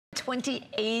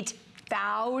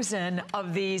28,000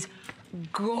 of these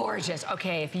gorgeous.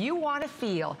 Okay, if you want to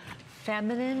feel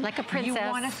feminine, like a princess. You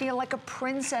want to feel like a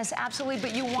princess, absolutely,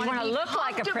 but you want to look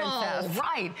like a princess,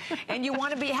 right? And you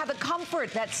want to have the comfort,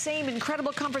 that same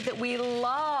incredible comfort that we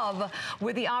love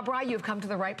with the Abra. You've come to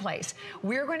the right place.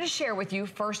 We're going to share with you.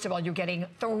 First of all, you're getting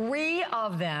 3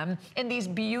 of them in these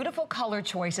beautiful color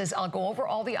choices. I'll go over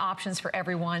all the options for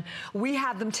everyone. We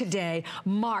have them today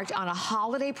marked on a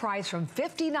holiday price from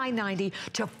 $59.90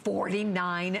 to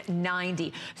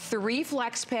 $49.90. 3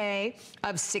 flex pay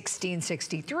of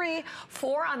 $16.63.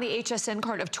 4 on the HSN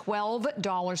card of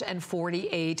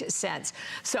 $12.48.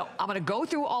 So I'm going to go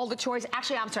through all the choice.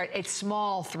 Actually, I'm sorry, it's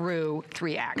small through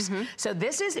 3X. So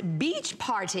this is Beach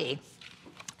Party.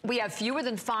 We have fewer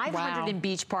than 500 in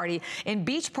Beach Party. In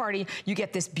Beach Party, you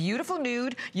get this beautiful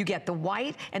nude, you get the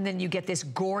white, and then you get this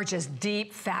gorgeous,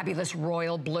 deep, fabulous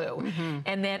royal blue.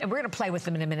 And then, and we're gonna play with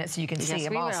them in a minute so you can see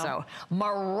them also.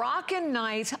 Moroccan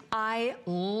Nights, I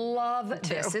love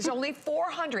this. There's only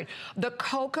 400. The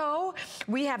cocoa,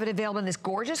 we have it available in this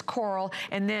gorgeous coral.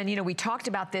 And then, you know, we talked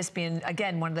about this being,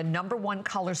 again, one of the #1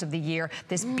 colors of the year,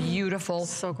 this beautiful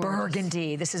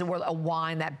burgundy. This is a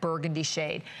wine, that burgundy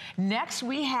shade. Next,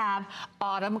 we have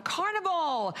Autumn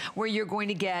Carnival, where you're going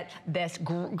to get this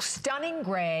stunning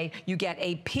gray, you get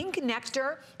a pink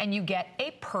nectar, and you get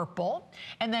a purple.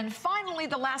 And then finally,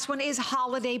 the last one is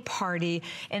Holiday Party.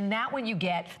 And that one you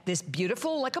get this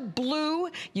beautiful, like a blue,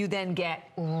 you then get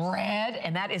red,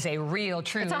 and that is a real,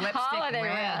 true lipstick holiday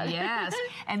red. Yes.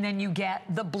 And then you get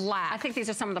the black. I think these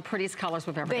are some of the prettiest colors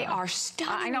we've ever done. They are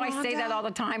stunning, I know Rhonda. I say that all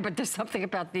the time, but there's something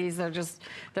about these.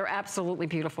 They're absolutely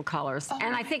beautiful colors.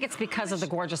 And I think it's because of the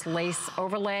gorgeous lace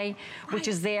overlay, which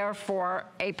is there for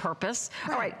a purpose.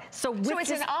 All right, so it's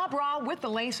an bra with the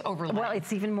lace overlay. Well,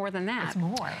 it's even more than that. It's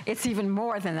more. It's even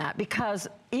more than that, because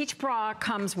each bra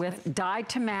comes with dyed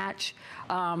to match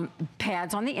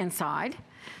pads on the inside.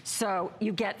 So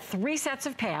you get 3 sets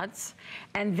of pads,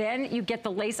 and then you get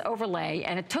the lace overlay,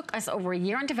 and it took us over a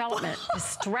year in development to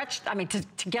stretch, to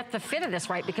get the fit of this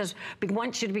right, because we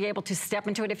want you to be able to step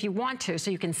into it if you want to.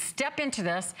 So you can step into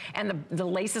this, and the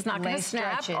lace is not going to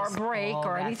snap or break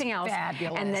or anything else.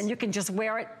 Fabulous. And then you can just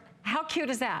wear it. How cute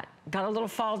is that? Got a little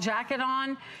fall jacket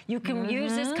on. You can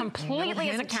use this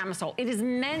completely as a camisole. It is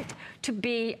meant to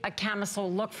be a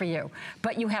camisole look for you.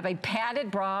 But you have a padded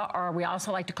bra, or we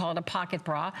also like to call it a pocket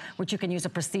bra, which you can use a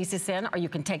prosthesis in, or you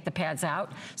can take the pads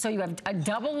out. So you have a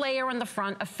double layer in the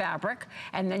front of fabric,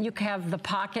 and then you have the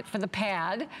pocket for the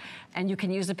pad, and you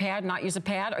can use a pad, not use a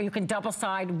pad, or you can double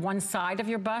side one side of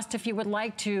your bust if you would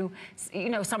like to. You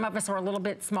know, some of us are a little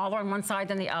bit smaller on one side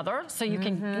than the other, so you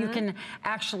can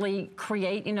actually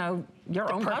create, you know,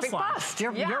 your own bust line.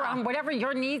 Your own, whatever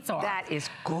your needs are. That is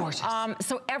gorgeous.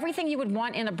 So everything you would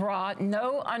want in a bra,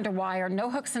 no underwire, no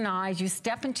hooks and eyes, you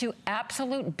step into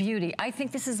absolute beauty. I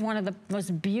think this is one of the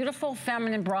most beautiful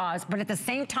feminine bras, but at the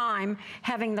same time,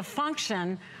 having the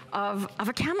function of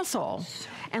a camisole.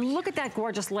 And look at that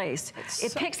gorgeous lace.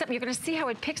 It picks up, you're gonna see how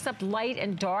it picks up light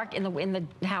and dark in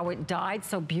how it dyed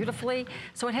so beautifully.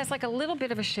 So it has like a little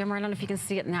bit of a shimmer. I don't know if you can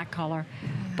see it in that color,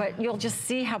 but you'll just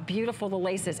see how beautiful the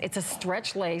lace is. It's a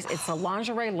stretch lace, it's a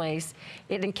lingerie lace.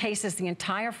 It encases the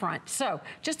entire front. So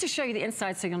just to show you the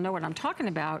inside so you'll know what I'm talking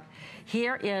about,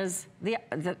 here is the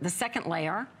second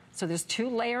layer. So there's 2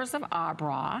 layers of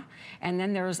bra, and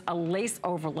then there's a lace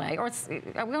overlay, or we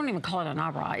don't even call it an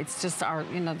bra. It's just our,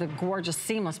 you know, the gorgeous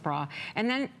seamless bra. And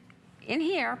then in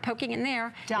here, poking in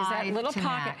there, is that little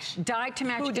pocket, dyed to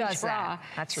match each bra.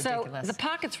 That's ridiculous. So the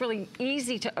pocket's really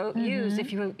easy to use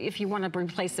if you want to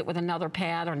replace it with another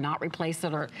pad, or not replace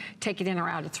it, or take it in or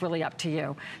out. It's really up to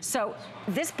you. So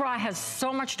this bra has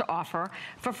so much to offer.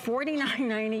 For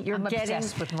 $49.90, you're getting... I'm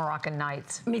obsessed with Moroccan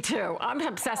Nights. Me too. I'm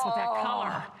obsessed with that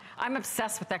color. I'm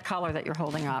obsessed with that color that you're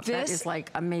holding up. That is like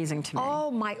amazing to me.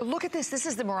 Oh my, look at this. This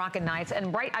is the Moroccan Nights.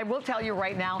 And I will tell you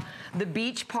right now, the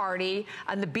Beach Party,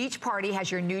 and the Beach Party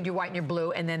has your nude, your white, and your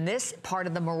blue. And then this part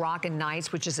of the Moroccan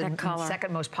Nights, which is the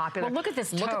second most popular. Well, look at this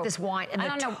taupe. Look at this wine. And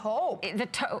the taupe. The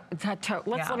taupe.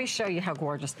 Let me show you how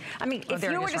gorgeous. I mean, if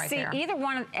you were to see either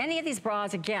one, any of these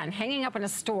bras, again, hanging up in a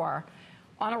store,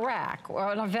 on a rack, or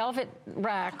on a velvet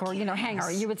rack, or, you know, hanger,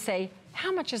 you would say,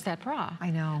 how much is that bra? I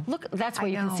know. Look, that's where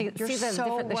you can see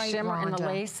the shimmer and the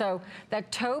lace. So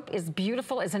that taupe is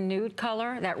beautiful as a nude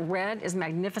color. That red is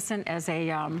magnificent as a,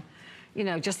 you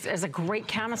know, just as a great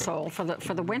camisole for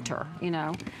the winter, you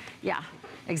know. Yeah.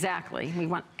 Exactly. We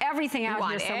want everything out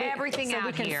here so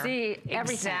we can see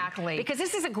everything. Exactly. Because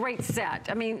this is a great set.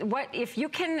 I mean, if you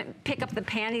can pick up the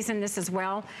panties in this as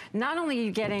well, not only are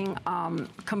you getting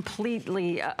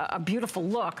completely a beautiful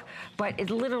look, but it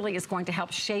literally is going to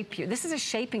help shape you. This is a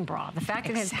shaping bra. The fact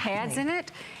that it has pads in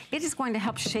it, it is going to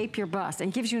help shape your bust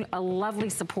and gives you a lovely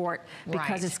support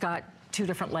because it's got 2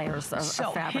 different layers of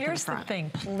fabric. So here's the thing,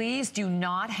 please do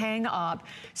not hang up,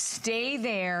 stay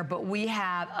there, but we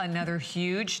have another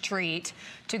huge treat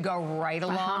to go right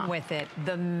along with it,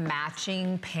 the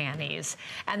matching panties.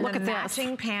 And look the at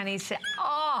matching panties,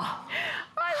 how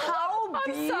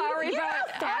I'm sorry,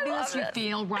 but fabulous you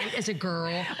feel right as a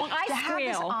girl. Well, I to have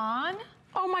this on.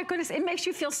 Oh my goodness, it makes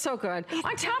you feel so good.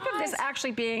 On top of this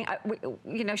actually being,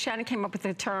 you know, Shannon came up with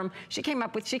the term, she came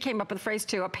up with the phrase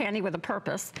too, a panty with a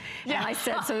purpose. Yeah. And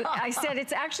I said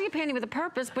it's actually a panty with a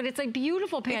purpose, but it's a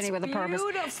beautiful panty with a purpose.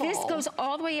 This goes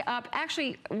all the way up,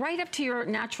 actually right up to your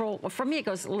natural, for me it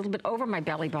goes a little bit over my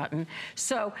belly button.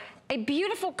 So a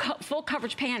beautiful full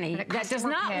coverage panty that does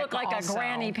not look like a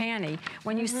granny panty.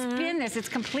 When you spin this, it's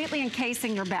completely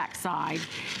encasing your backside.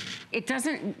 It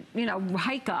doesn't, you know,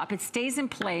 hike up. It stays in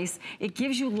place. It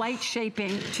gives you light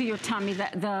shaping to your tummy.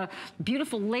 The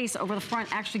beautiful lace over the front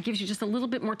actually gives you just a little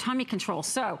bit more tummy control.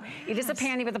 So it is a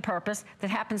panty with a purpose that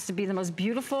happens to be the most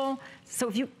beautiful. So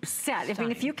if you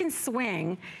if you can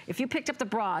swing, if you picked up the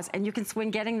bras and you can swing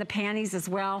getting the panties as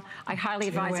well, I highly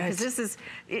advise it, because this is,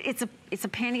 it's a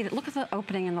panty that, look at the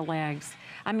opening in the legs.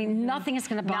 I mean, nothing is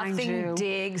going to bind you. Nothing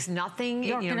digs, nothing,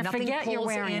 nothing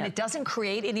pulls in. It doesn't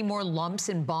create any more lumps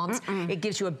and bumps. It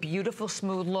gives you a beautiful,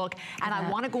 smooth look. And I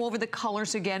want to go over the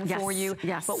colors again for you.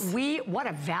 Yes. But what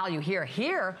a value here.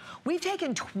 Here, we've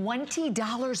taken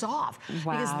 $20 off.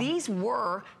 Wow. Because these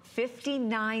were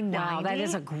 $59.90. Wow, that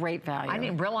is a great value. I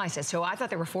didn't realize it, so I thought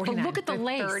they were $49. But look at the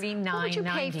lace. $39.90. What would you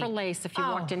pay for lace if you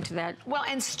walked into that? Well,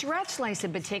 and stretch lace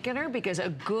in particular, because a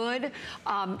good,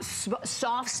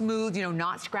 soft, smooth, you know,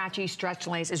 not scratchy stretch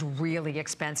lace is really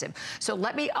expensive. So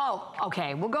let me,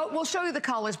 okay, we'll show you the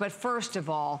colors, but first of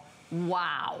all,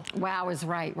 wow. Wow is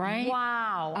right?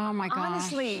 Wow. Oh my gosh.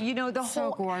 Honestly, you know, the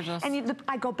whole. So gorgeous. And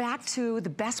I go back to the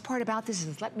best part about this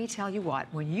is, let me tell you what,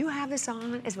 when you have this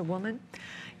on as a woman,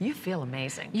 you feel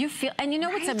amazing. You feel, and you know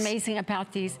what's amazing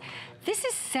about these? This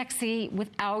is sexy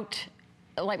without,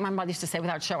 like my mother used to say,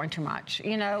 without showing too much.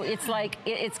 You know, it's like,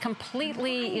 it's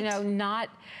completely, you know, not,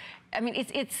 I mean,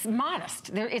 it's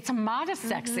modest. It's a modest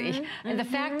sexy. And the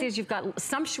fact is, you've got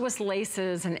sumptuous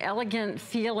laces and elegant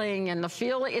feeling, and the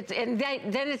feel, and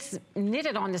then it's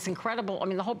knitted on this incredible, I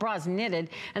mean, the whole bra is knitted,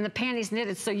 and the panty's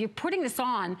knitted, so you're putting this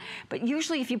on, but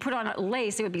usually if you put on a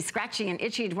lace, it would be scratchy and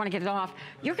itchy, you'd want to get it off.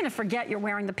 You're going to forget you're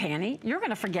wearing the panty. You're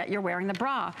going to forget you're wearing the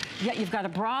bra. Yet you've got a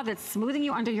bra that's smoothing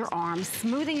you under your arms,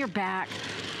 smoothing your back,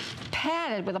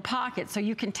 padded with a pocket so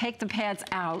you can take the pads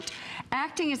out,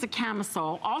 acting as a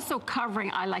camisole, also covering,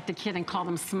 I like to kid and call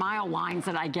them smile lines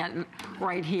that I get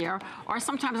right here, or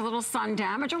sometimes a little sun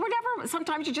damage or whatever.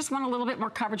 Sometimes you just want a little bit more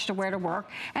coverage to wear to work.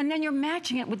 And then you're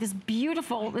matching it with this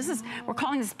beautiful, we're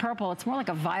calling this purple. It's more like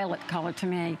a violet color to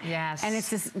me. Yes. And it's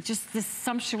just this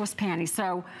sumptuous panty.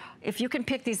 So if you can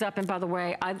pick these up, and by the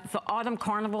way, the Autumn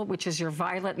Carnival, which is your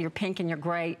violet, your pink, and your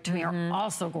gray, to me are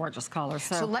also gorgeous colors.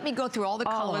 So let me go through all the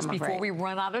colors before we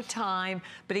run out of time.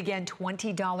 But again,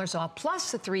 $20 off,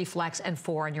 plus the 3 flex and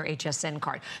 4 on your HSN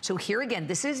card. So here again,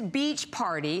 this is Beach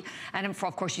Party. And of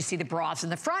course, you see the bras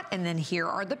in the front. And then here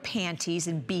are the panties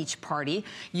in Beach Party.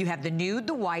 You have the nude,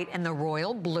 the white, and the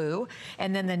royal blue.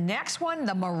 And then the next one,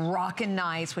 the Moroccan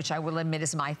Nights, which I will admit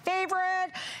is my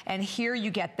favorite. And here you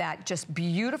get that just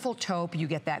beautiful taupe, you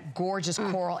get that gorgeous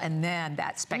coral, and then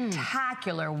that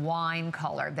spectacular wine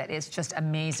color that is just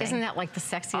amazing. Isn't that like the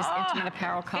sexiest intimate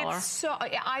apparel color? It's so,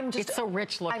 it's so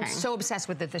rich looking. I'm so obsessed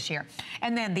with it this year.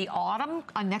 And then the autumn,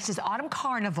 next is Autumn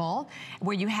Carnival,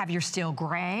 where you have your steel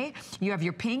gray, you have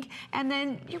your pink, and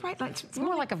then you're right, it's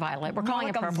more like a violet. We're calling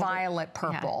it purple. A violet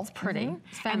purple. Yeah, it's pretty.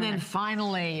 It's and then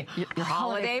finally, your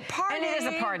holiday party. And it is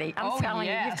a party. I'm telling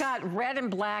you, you've got red and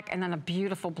black, and then a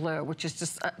beautiful blue, which is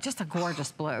just a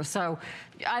gorgeous blue. So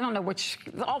I don't know which,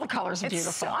 all the colors are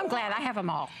beautiful. I'm glad I have them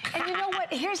all. And you know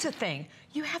what? Here's the thing.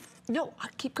 You have, no, I'll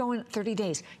keep going 30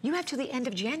 days. You have to the end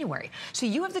of January. So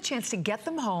you have the chance to get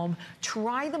them home,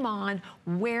 try them on,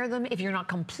 wear them. If you're not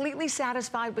completely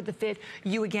satisfied with the fit,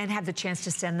 you again have the chance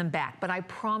to send them back. But I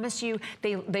promise you,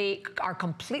 they are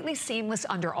completely seamless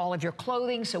under all of your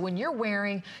clothing. So when you're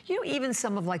wearing, you know, even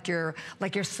some of like your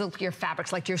silkier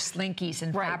fabrics, like your slinkies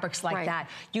and fabrics like that,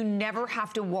 you never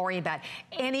have to worry about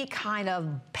any kind of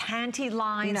panty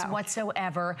lines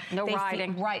whatsoever. No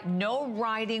riding. No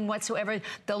riding whatsoever.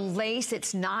 The lace,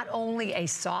 it's not only a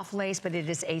soft lace, but it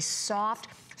is a soft,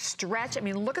 stretch. I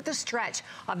mean, look at the stretch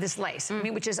of this lace. I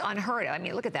mean, which is unheard of. I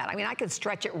mean, look at that. I mean, I could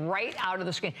stretch it right out of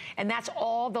the screen. And that's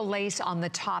all the lace on the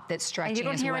top that's stretching as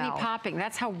well. And you don't hear any popping.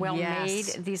 That's how well made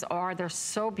these are. They're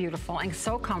so beautiful and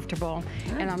so comfortable.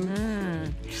 And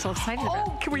I'm so excited about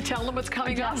it. Can we tell them what's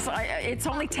coming up? It's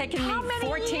only taken me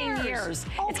 14 years.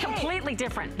 It's completely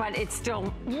different, but it's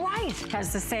still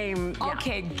has the same.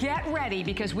 Okay, get ready,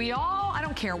 because we all, I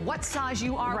don't care what size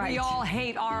you are, we all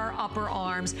hate our upper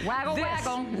arms. Waggle,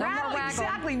 waggle. No more waggle.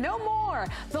 Exactly, no more.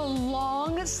 The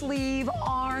long sleeve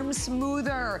arm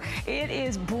smoother. It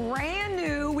is brand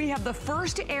new. We have the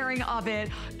first airing of it,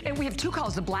 and we have two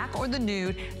colors, the black or the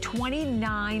nude,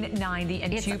 $29.90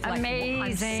 and two flexible.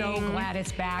 Amazing. I'm so glad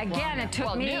it's back. Again, it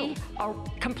took me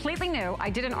completely new. I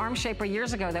did an arm shaper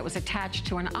years ago that was attached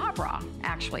to an bra,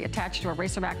 actually, attached to a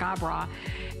racerback bra.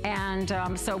 And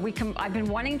so I've been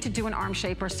wanting to do an arm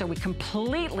shaper, so we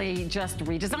completely just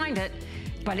redesigned it.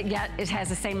 But yet it has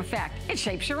the same effect. It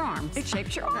shapes your arms. It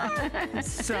shapes your arms.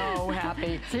 So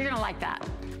happy. So you're gonna like that.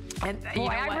 And boy,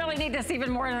 I really need this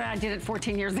even more than I did it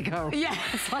 14 years ago. Yeah.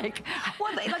 It's like,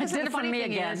 well, like I said, the funny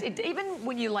thing is, even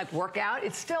when you like work out,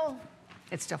 it's still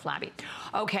flabby.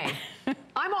 Okay.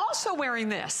 I'm also wearing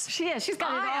this. She is. She's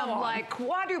got it all I am on. like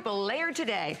quadruple layered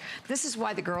today. This is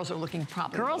why the girls are looking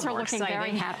probably Girls are looking exciting.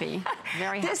 very happy.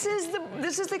 Very happy.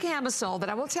 This is the camisole that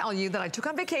I will tell you that I took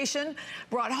on vacation,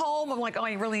 brought home. I'm like, oh,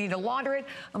 I really need to launder it.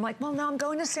 I'm like, well, no, I'm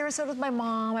going to Sarasota with my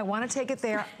mom. I want to take it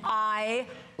there. I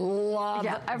love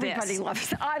everybody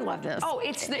loves it. I love this. Oh,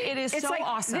 it is so like,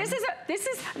 awesome. This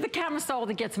is the camisole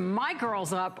that gets my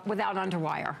girls up without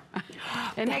underwire.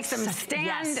 It makes them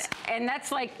stand, and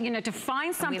that's like, you know, to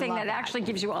find something that actually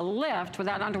gives you a lift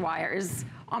without underwire is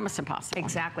almost impossible.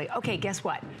 Exactly. Okay, guess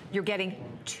what? You're getting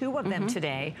two of them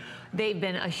today. They've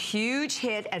been a huge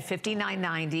hit at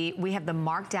 $59.90. We have them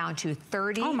marked down to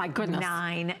 $39.95. Oh my goodness.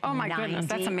 Oh my goodness,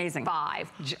 that's amazing.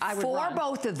 For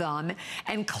both of them.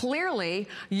 And clearly,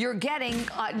 you're getting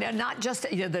not just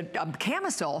the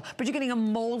camisole, but you're getting a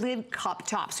molded cup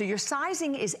top. So your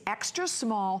sizing is extra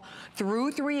small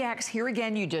through 3X. Here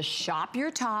again, you just shop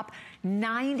your top.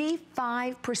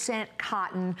 95%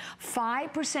 cotton, 5%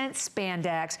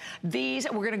 spandex. These,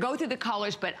 we're gonna go through the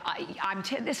colors, but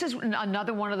this is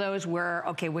another one of those where,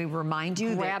 okay, we remind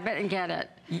you Grab it and get it.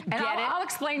 And I'll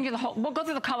explain you the whole, we'll go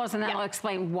through the colors and then I'll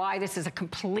explain why this is a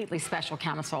completely special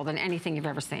camisole than anything you've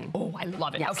ever seen. Oh, I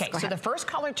love it. Yes, okay, so the first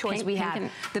color choice we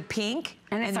have, the pink,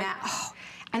 and that,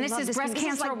 and this is Breast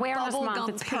Cancer Awareness Month.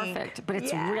 It's perfect, but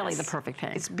it's really the perfect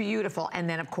pink. It's beautiful. And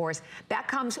then, of course, that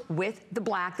comes with the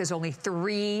black. There's only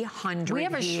 300 We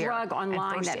have a shrug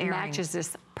online that matches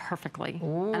this perfectly.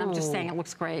 Ooh. And I'm just saying it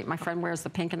looks great. My friend wears the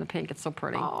pink and the pink. It's so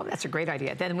pretty. Oh, that's a great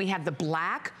idea. Then we have the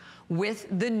black with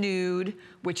the nude,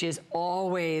 which is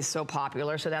always so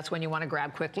popular. So that's when you want to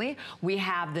grab quickly. We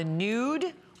have the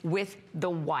nude with the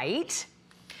white.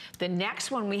 The next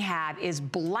one we have is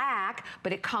black,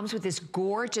 but it comes with this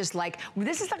gorgeous, like,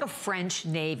 this is like a French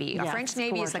navy. A French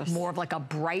navy is like more of like a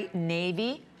bright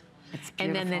navy.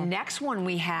 And then the next one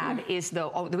we have is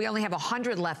we only have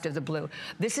 100 left of the blue.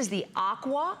 This is the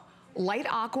aqua, light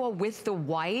aqua with the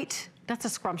white. That's a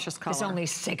scrumptious color. There's only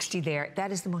 60 there.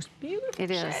 That is the most beautiful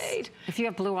shade. If you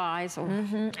have blue eyes.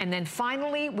 And then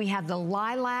finally, we have the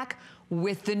lilac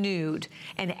with the nude.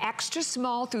 And extra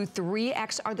small through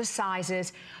 3X are the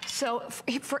sizes. So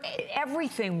for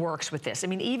everything works with this. I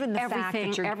mean, even the fact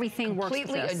that you're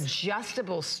completely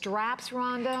adjustable straps,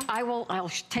 Rhonda. I'll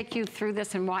take you through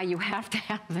this and why you have to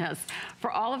have this.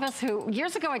 For all of us who,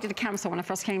 years ago I did a camisole when I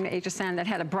first came to HSN that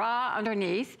had a bra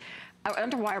underneath,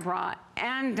 underwire bra,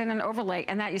 and then an overlay,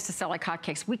 and that used to sell like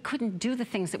hotcakes. We couldn't do the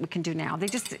things that we can do now. They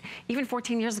just, even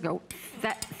 14 years ago,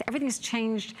 everything's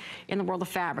changed in the world of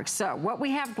fabric. So what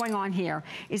we have going on here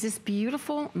is this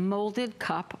beautiful molded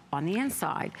cup on the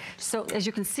inside. So as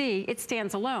you can see, it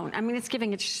stands alone. I mean, it's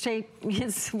giving its shape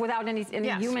without any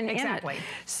human in it.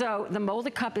 So the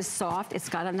molded cup is soft. It's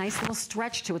got a nice little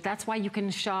stretch to it. That's why you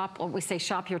can shop, or we say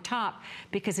shop your top,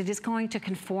 because it is going to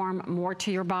conform more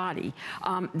to your body.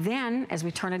 Then, as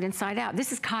we turn it inside out,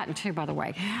 this is cotton too, by the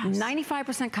way.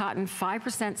 95% cotton, 5%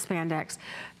 spandex.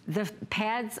 The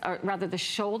pads, or rather the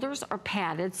shoulders are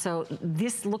padded, so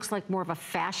this looks like more of a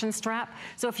fashion strap.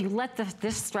 So if you let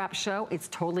this strap show, it's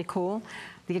totally cool.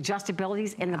 The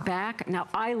adjustability's in the back. Now,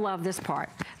 I love this part.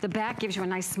 The back gives you a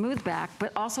nice smooth back,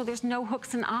 but also there's no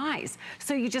hooks and eyes.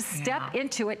 So you just step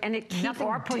into it and it keeps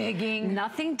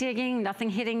nothing digging, nothing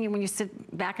hitting you when you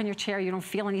sit back in your chair, you don't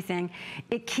feel anything.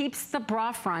 It keeps the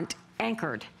bra front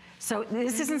anchored. So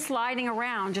this isn't sliding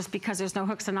around just because there's no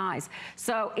hooks and eyes.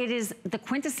 So it is the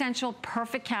quintessential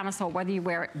perfect camisole, whether you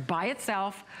wear it by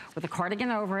itself with a cardigan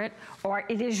over it, or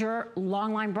it is your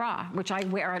long line bra, which I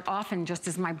wear it often just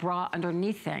as my bra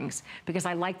underneath things, because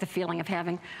I like the feeling of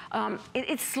having,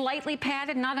 it's slightly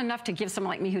padded, not enough to give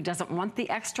someone like me who doesn't want the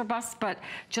extra bust, but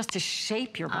just to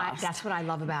shape your bust. That's what I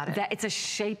love about it. That it's a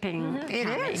shaping. It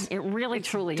is. It really,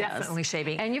 truly definitely is.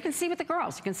 shaping. And you can see with the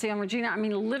girls, you can see on Regina, I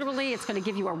mean, literally it's gonna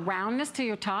give you a roundness to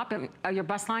your top and your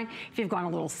bust line. If you've gone a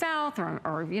little south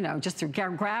or you know, just through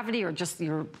gravity or just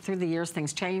through the years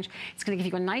things change, it's gonna give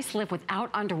you a nice lift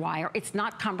without underwire. It's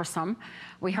not cumbersome.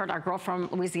 We heard our girl from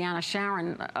Louisiana,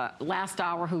 Sharon, last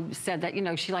hour, who said that, you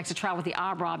know, she likes to travel with the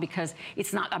bra because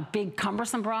it's not a big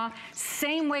cumbersome bra.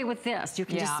 Same way with this. You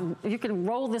can you can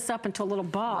roll this up into a little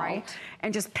ball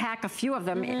and just pack a few of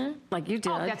them like you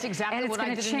did. Oh, that's exactly what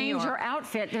I did in New York. And it's gonna change your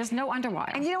outfit. There's no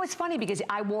underwire. And you know, it's funny because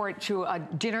I wore it to a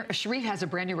dinner. Sharif has a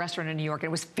brand new restaurant in New York and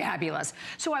it was fabulous.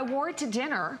 So I wore it to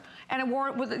dinner and I wore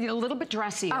it with, you know, a little bit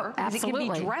dressier. Oh, absolutely. It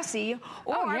can be dressy.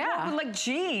 Or I wore it with like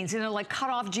jeans, you know, like cut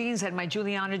off jeans. I had my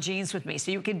Giuliana jeans with me.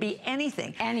 So you could be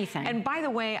anything. Anything. And by the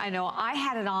way, I know I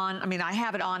had it on, I mean, I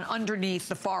have it on underneath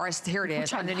the forest. Here it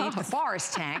is, underneath the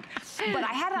forest tank. But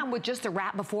I had it on with just the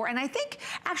wrap before. And I think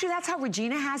actually that's how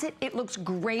Regina has it. It looks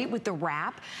great with the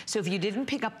wrap. So if you didn't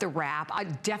pick up the wrap,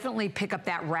 I'd definitely pick up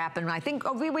that wrap. And I think,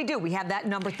 oh, we do. We have that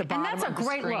number at the bottom. And that's a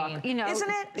great look, you know. Isn't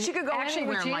it? She could go actually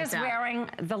anywhere like that. Wearing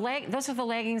the those are the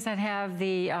leggings that have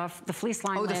the fleece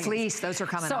line. Oh, leggings. the fleece. Those are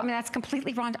coming up. So I mean, that's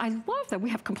completely Rhonda. I love that we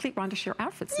have complete Rhonda Shear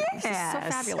outfits now. This is so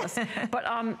fabulous.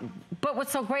 But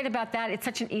what's so great about that? It's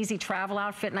such an easy travel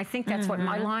outfit, and I think that's what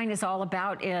my line is all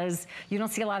about. Is you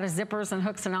don't see a lot of zippers and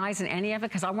hooks and eyes in any of it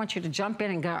because I want you to jump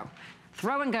in and go.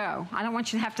 Throw and go. I don't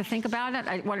want you to have to think about it.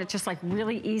 I want it just like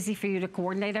really easy for you to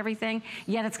coordinate everything,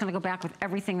 yet it's gonna go back with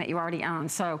everything that you already own.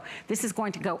 So this is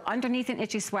going to go underneath an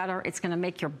itchy sweater. It's gonna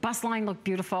make your bust line look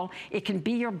beautiful. It can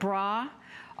be your bra.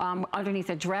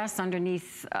 Underneath a dress,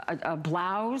 underneath a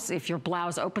blouse. If your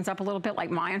blouse opens up a little bit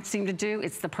like mine seem to do,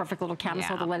 it's the perfect little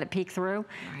camisole to let it peek through.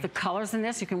 Right. The colors in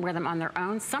this, you can wear them on their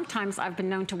own. Sometimes I've been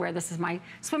known to wear this as my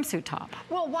swimsuit top.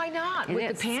 Well, why not?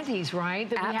 With the panties, right?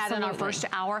 That we had in our first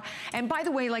hour. And by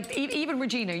the way, like even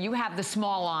Regina, you have the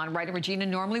small on, right? And Regina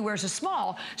normally wears a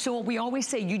small. So what we always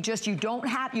say, you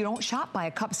don't shop by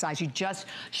a cup size. You just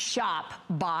shop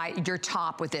by your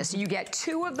top with this. You get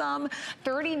two of them,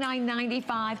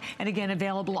 $39.95. And again,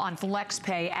 available on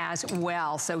FlexPay as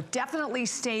well. So definitely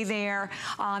stay there.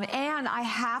 And I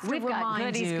have to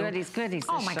remind you. Goodies.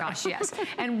 Oh my gosh, yes.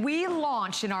 And we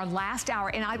launched in our last hour,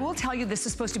 and I will tell you, this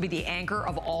is supposed to be the anchor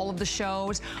of all of the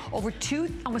shows.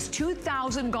 Almost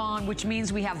 2,000 gone, which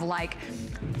means we have like,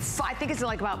 I think it's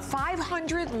like about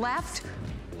 500 left.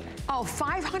 Oh,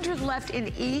 500 left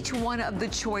in each one of the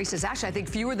choices. Actually, I think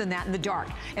fewer than that in the dark.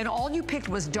 And all you picked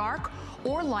was dark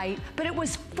or light, but it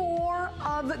was 4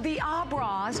 of the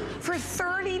bras for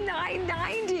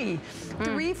 $39.90.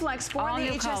 3 flex for the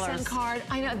HSN card.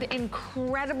 I know, the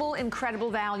incredible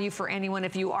value for anyone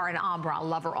if you are an bra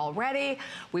lover already.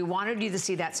 We wanted you to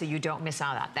see that so you don't miss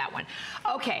out on that one.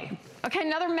 Okay,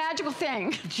 another magical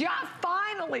thing.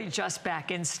 Finally just back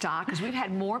in stock, because we've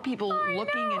had more people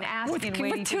looking and asking and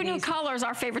waiting with 2 new colors,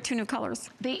 our favorite 2 new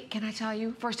colors. Can I tell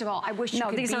you, first of all, I wish you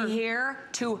could be here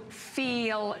to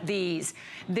feel these.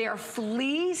 They're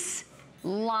fleece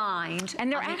lined,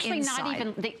 and they're actually not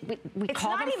even. We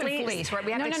call them fleece, right?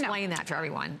 We have to explain that to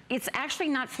everyone. It's actually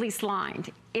not fleece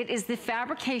lined. It is the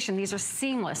fabrication. These are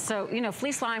seamless. So you know,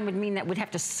 fleece line would mean that we'd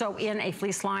have to sew in a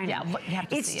fleece line. Yeah, but you have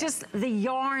to it's just the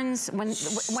yarns when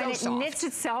it knits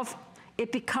itself.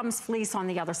 It becomes fleece on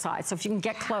the other side. So if you can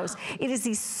get close, it is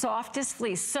the softest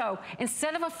fleece. So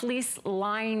instead of a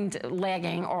fleece-lined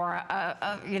legging or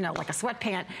you know, like a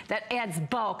sweatpant that adds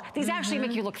bulk, these actually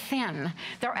make you look thin.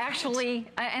 They're actually,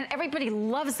 and everybody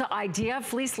loves the idea of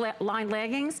fleece-lined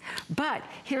leggings, but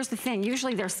here's the thing.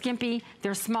 Usually they're skimpy,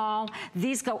 they're small.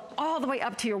 These go all the way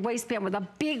up to your waistband with a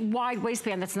big, wide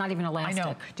waistband that's not even elastic.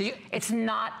 I know. It's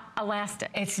not elastic.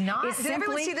 It's not? Did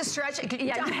everyone see the stretch?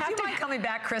 Yeah, you mind coming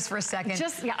back, Chris, for a second?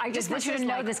 I just want you to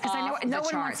know this, because I know no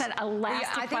one wants that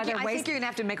elastic by their waist. I think you're gonna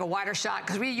have to make a wider shot,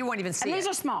 because you won't even see it. And these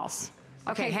are smalls.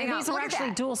 Okay, hang on. These are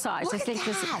actually dual size. Look at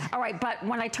that. All right, but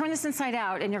when I turn this inside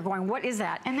out and you're going, what is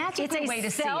that? And that's a good way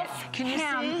to see it. Can you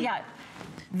see? Yeah.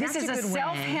 This is a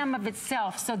self-hem of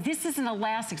itself, so this is an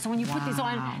elastic. So when you put these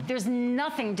on, there's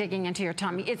nothing digging into your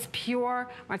tummy. It's pure,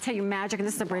 I'll tell you, magic, and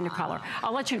this is a brand new color.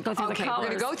 I'll let you go through the colors.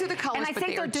 We're gonna go through the colors, and I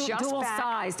think they're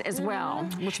dual-sized as well,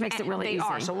 which makes it really easy. They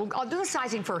are, so I'll do the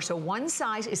sizing first. So one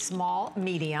size is small,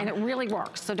 medium. And it really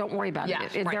works, so don't worry about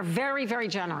it. They're very, very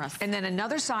generous. And then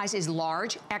another size is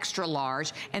large, extra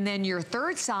large, and then your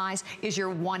third size is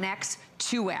your 1X,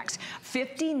 2X.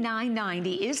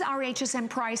 $59.90 is our HSN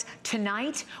price.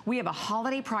 Tonight, we have a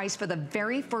holiday price for the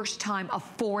very first time of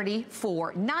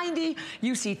 $44.90.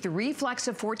 You see 3 flex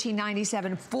of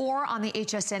 $14.97, 4 on the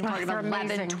HSN card of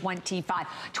 $11.25.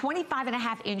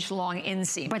 25.5-inch long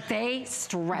inseam. But they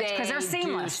stretch because they're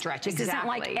seamless. They do stretch, This isn't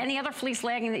like any other fleece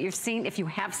legging that you've seen, if you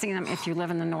have seen them, if you live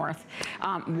in the north.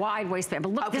 Wide waistband.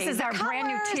 But look, this is our brand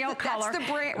new teal color. That's the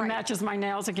brand. Right. Matches my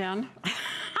nails again.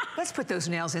 Let's put those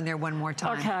nails in there one more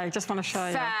time. Okay, I just want to show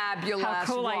you fabulous, how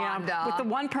cool Rhonda. I am with the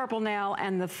 1 purple nail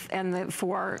and the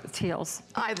 4 teals.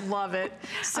 I love it.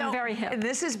 So I'm very hip.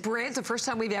 This is brand. It's the first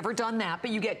time we've ever done that,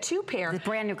 but you get 2 pairs. It's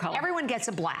brand new color. Everyone gets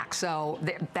a black, so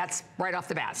that's right off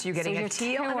the bat. So you're getting a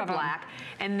teal and a black,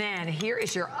 and then here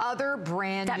is your other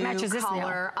brand new matches this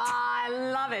color. I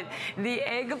love it. The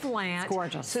eggplant. It's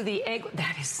gorgeous. So the egg.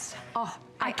 That is. Oh.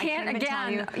 I can't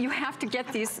again, you have to get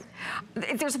these.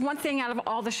 If there's one thing out of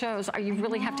all the shows, you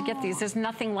really have to get these. There's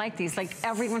nothing like these. Like,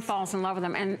 everyone falls in love with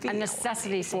them, and a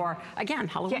necessity for, again,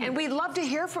 Halloween. Yeah, and we'd love to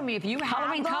hear from you if you have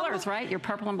Halloween colors, right? Your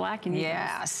purple and black, you need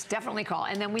Yes, definitely call.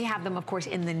 And then we have them, of course,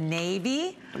 in the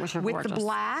navy with the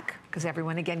black, because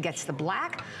everyone, again, gets the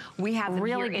black. We have them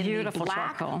really here beautiful in the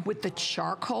black charcoal. with the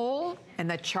charcoal, and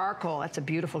the charcoal, that's a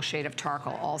beautiful shade of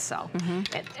charcoal also.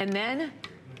 And then,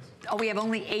 we have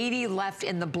only 80 left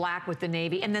in the black with the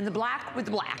navy, and then the black with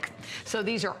the black. So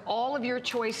these are all of your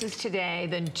choices today.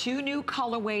 Then 2 new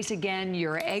colorways again,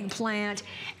 your eggplant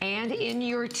and in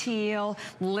your teal,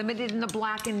 limited in the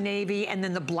black and navy, and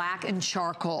then the black and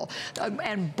charcoal.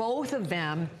 And both of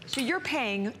them, so you're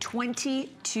paying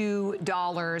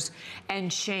 $22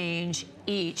 and change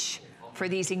each for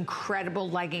these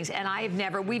incredible leggings. And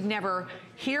we've never,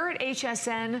 here at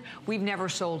HSN, we've never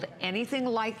sold anything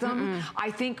like them.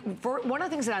 I think one of the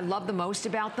things that I love the most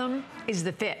about them is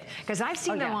the fit. Because I've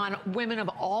seen them on women of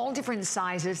all different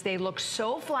sizes. They look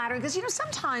so flattering. Because, you know,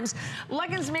 sometimes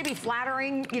leggings may be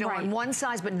flattering, you know, on one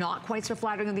size, but not quite so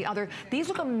flattering on the other. These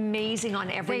look amazing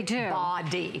on every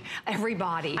body. Every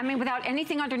body. I mean, without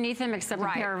anything underneath them except a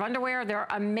pair of underwear, they're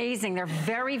amazing. They're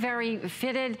very, very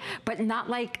fitted, but not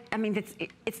like, I mean,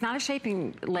 it's not a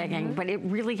shaping legging, but it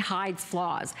really hides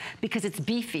flaws because it's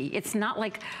beefy. It's not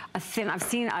like a thin,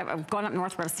 I've gone up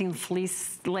north where I've seen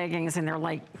fleece leggings and they're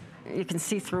like, you can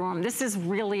see through them. This is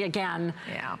really, again,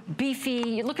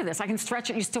 beefy. Look at this. I can stretch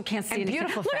it. You still can't see anything.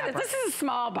 Beautiful Look fabric. at this. This is a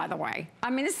small, by the way.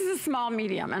 I mean, this is a small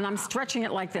medium, and I'm stretching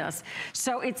it like this.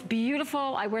 So it's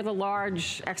beautiful. I wear the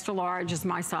large, extra large is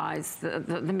my size,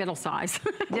 the middle size,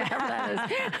 whatever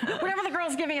that is. Whatever the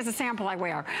girl's giving as a sample, I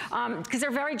wear. Because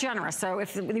they're very generous. So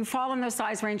if you fall in those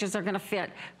size ranges, they're going to fit.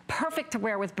 Perfect to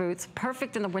wear with boots.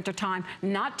 Perfect in the wintertime.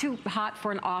 Not too hot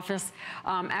for an office.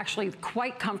 Actually,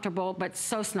 quite comfortable, but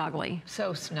so snuggly.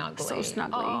 So snuggly. So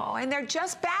snuggly. Oh, and they're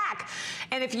just back.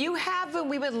 And if you have them,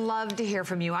 we would love to hear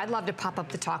from you. I'd love to pop up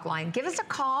the talk line. Give us a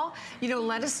call. You know,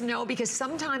 let us know, because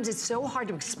sometimes it's so hard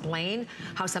to explain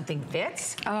how something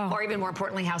fits, or even more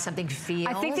importantly, how something feels.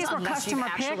 I think these were customer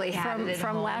picked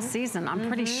from last season. I'm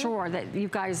pretty sure that you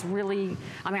guys really,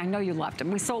 I mean, I know you loved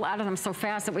them. We sold out of them so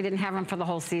fast that we didn't have them for the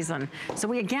whole season. So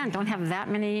we, again, don't have that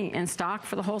many in stock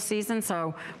for the whole season,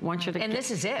 so I want you to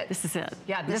this is it. This is it.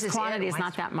 Yeah, this quantity is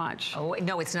not that much. Oh,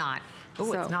 no, it's not.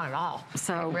 Oh, it's not at all.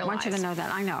 So I want you to know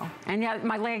that. I know. And yeah,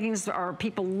 my leggings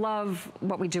people love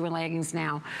what we do in leggings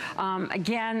now.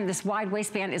 Again, this wide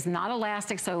waistband is not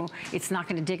elastic, so it's not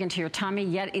going to dig into your tummy,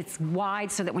 yet it's wide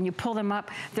so that when you pull them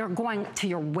up, they're going to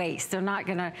your waist. They're not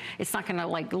going to, it's not going to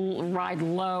like ride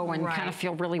low and kind of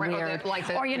feel really weird.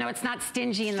 Or, you know, it's not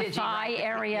stingy in the thigh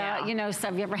area. You know, so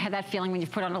have you ever had that feeling when you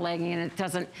put on a legging and it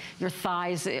doesn't, your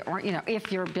thighs, or, you know,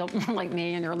 if you're built more like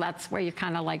me and that's where you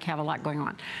kind of like have a lot going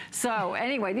on. So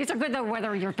anyway, these are good though,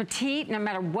 whether you're petite, no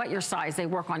matter what your size, they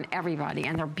work on everybody.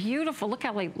 And they're beautiful. Look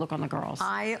how they look on the girls.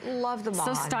 I love them all.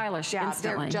 So stylish,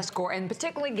 instantly. They're just gorgeous. And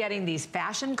particularly getting these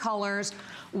fashion colors,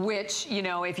 which, you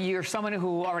know, if you're someone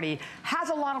who already has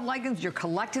a lot of leggings, you're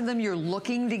collecting them, you're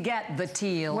looking to get the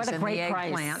teals and the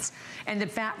eggplants. And the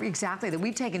fact, exactly, that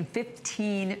we've taken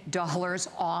 $15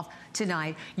 off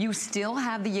tonight. You still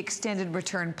have the extended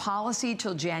return policy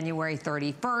till January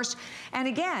 31st. And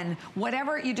again,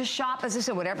 whatever you just shop, as I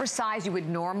said, whatever size you would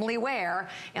normally wear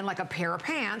in like a pair of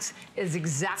pants is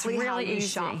exactly really how you easy.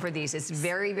 shop for these. It's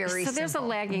very, very simple. So there's a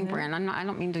lagging brand. I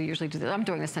don't mean to usually do this. I'm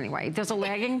doing this anyway. There's a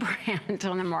lagging brand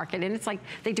on the market, and it's like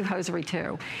they do hosiery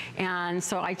too. And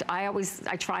so I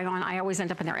try on. I always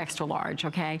end up in their extra large.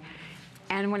 Okay.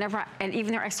 And and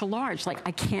even their extra large, like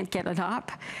I can't get it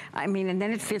up. I mean, and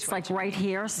then it fits like right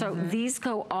here. So these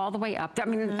go all the way up. I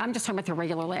mean, I'm just talking about the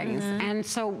regular leggings. And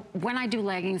so when I do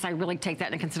leggings, I really take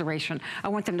that into consideration. I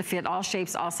want them to fit all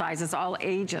shapes, all sizes, all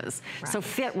ages. Right. So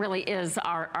fit really is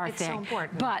our thing. It's so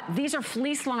important. But these are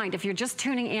fleece lined. If you're just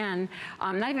tuning in,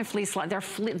 not even fleece lined,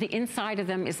 the inside of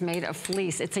them is made of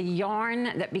fleece. It's a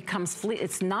yarn that becomes fleece.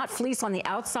 It's not fleece on the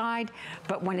outside,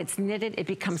 but when it's knitted, it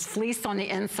becomes fleece on the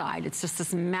inside. It's just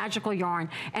this magical yarn,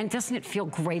 and doesn't it feel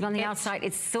great on the outside?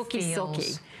 It's silky.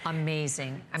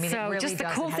 Amazing. I mean, so it really just the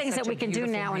does. cool things that we can do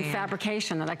now in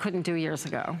fabrication that I couldn't do years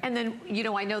ago. And then, you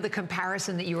know, I know the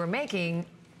comparison that you were making,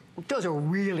 those are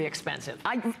really expensive.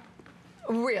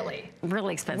 Really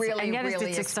expensive.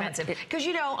 Really expensive. Because,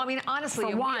 you know, I mean, honestly, for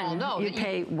we one, all know you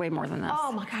pay way more than this.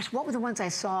 Oh my gosh, what were the ones I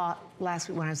saw last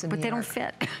week when I was in New York? But they don't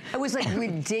fit. It was like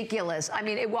ridiculous. I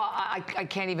mean, I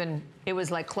can't even, it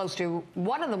was like close to,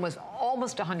 one of them was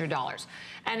almost $100.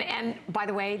 And by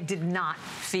the way, did not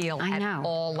feel at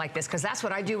all like this, because that's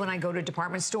what I do when I go to a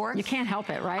department store. You can't help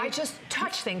it, right? I just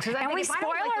touch things. And we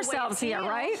spoil ourselves here,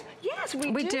 right? Yes, we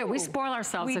do. We do. We spoil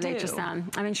ourselves at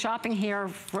HSN. I mean, shopping here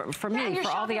for me, for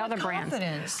all the other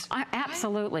brands.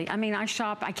 Absolutely. I mean, I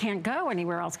shop, I can't go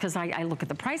anywhere else because I look at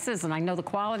the prices and I know the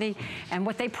quality and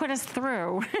what they put us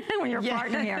through when you're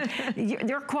partnering here.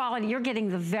 Your quality, you're getting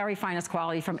the very finest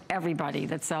quality from everybody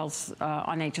that sells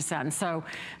on HSN. So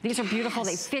these are beautiful.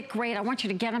 They fit great. I want you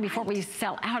to get them before we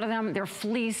sell out of them. They're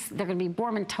fleece. They're going to be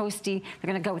warm and toasty.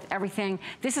 They're going to go with everything.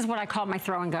 This is what I call my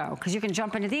throw and go, because you can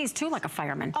jump into these too like a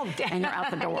fireman. Oh, and you're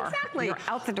out the door. Exactly. You're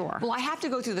out the door. Well, I have to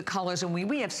go through the colors, and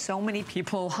we have so many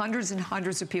people, hundreds and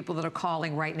hundreds of people that are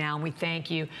calling right now, and we thank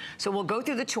you. So we'll go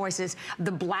through the choices.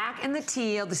 The black and the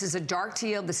teal. This is a dark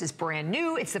teal. This is brand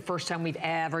new. It's the first time we've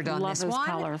ever done this one. Love those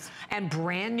colors. And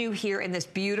brand new here in this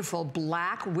beautiful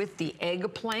black with the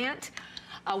eggplant.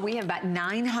 We have about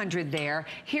 900 there.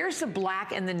 Here's the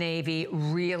black and the navy,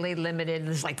 really limited.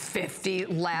 There's like 50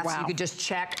 left. Wow. So you could just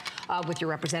check with your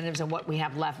representatives on what we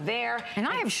have left there. And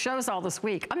I have shows all this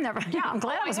week. I'm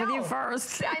glad I was with you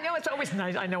first. I know, it's always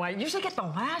nice. I know, I usually get the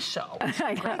last show.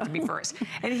 I know. Great to be first.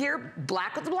 And here,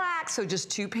 black with the black, so just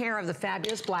two pair of the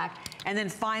fabulous black. And then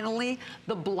finally,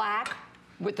 the black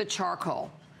with the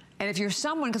charcoal. And if you're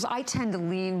someone, because I tend to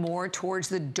lean more towards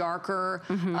the darker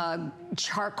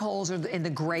charcoals or in the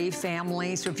gray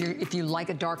family. So if you like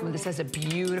a dark one, this has a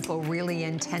beautiful, really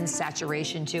intense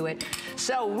saturation to it.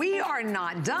 So we are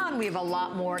not done. We have a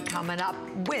lot more coming up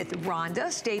with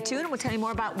Rhonda. Stay tuned and we'll tell you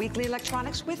more about weekly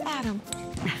electronics with Adam.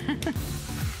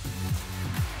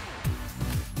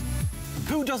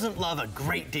 Who doesn't love a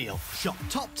great deal? Shop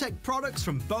top tech products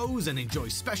from Bose and enjoy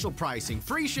special pricing,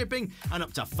 free shipping, and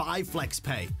up to 5 flex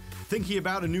pay. Thinking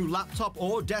about a new laptop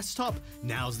or desktop?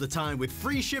 Now's the time with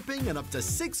free shipping and up to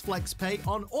 6 flex pay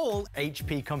on all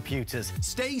HP computers.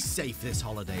 Stay safe this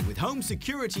holiday with home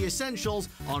security essentials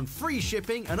on free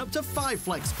shipping and up to 5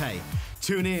 flex pay.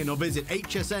 Tune in or visit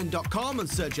hsn.com and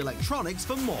search electronics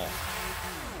for more.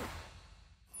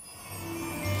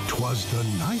 'Twas the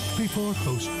night before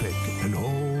host pick, and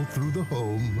all through the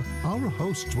home, our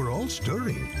hosts were all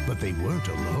stirring, but they weren't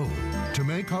alone. To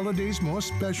make holidays more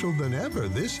special than ever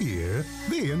this year,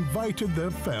 they invited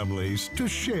their families to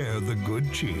share the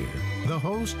good cheer. The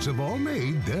hosts have all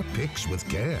made their picks with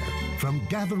care. From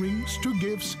gatherings to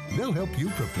gifts, they'll help you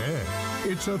prepare.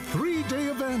 It's a 3-day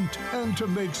event, and to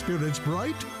make spirits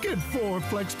bright, get 4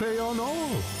 flex pay on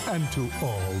all, and to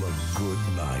all a good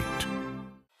night.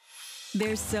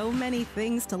 There's so many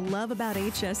things to love about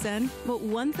HSN, but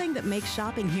one thing that makes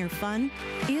shopping here fun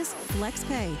is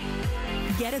FlexPay.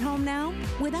 Get it home now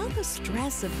without the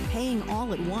stress of paying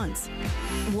all at once.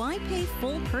 Why pay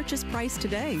full purchase price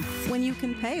today when you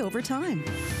can pay over time?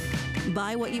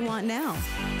 Buy what you want now,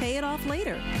 pay it off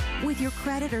later with your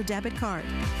credit or debit card.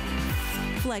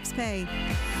 FlexPay.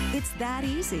 It's that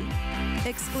easy.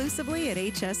 Exclusively at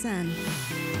HSN.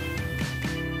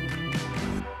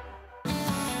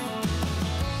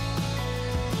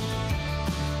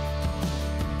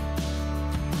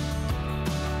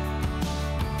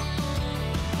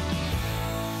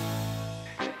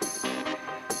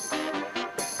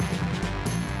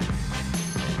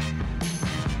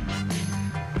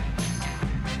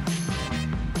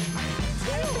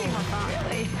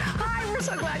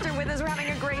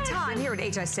 here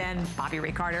at HSN. Bobby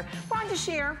Ray Carter, Rhonda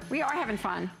Shear. We are having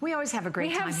fun. We always have a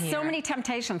great time here. We have so many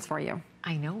temptations for you.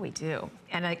 I know we do.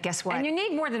 And guess what? And you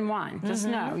need more than one. Just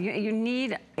know. You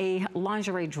need a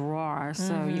lingerie drawer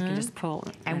so you can just pull.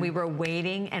 And we were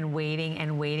waiting and waiting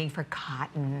and waiting for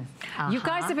cotton. You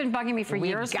guys have been bugging me for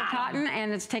years for cotton,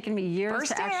 and it's taken me years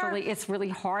to actually, it's really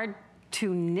hard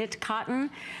to knit cotton.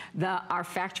 Our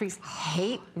factories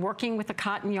hate working with the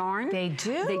cotton yarn. They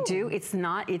do? They do. It's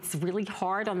really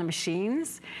hard on the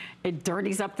machines. It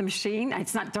dirties up the machine.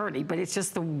 It's not dirty, but it's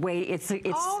just the way it's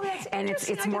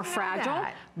more fragile.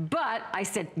 But I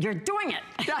said, you're doing it.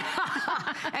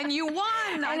 And you won.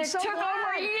 And it took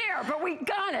over a year, but we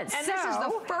got it. And this is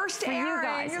the first for you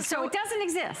guys. So it doesn't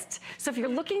exist. So if you're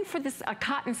looking for a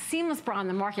cotton seamless bra in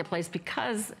the marketplace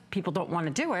because people don't want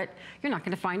to do it, you're not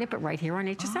going to find it, but right here on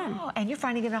HSN. Oh, and you're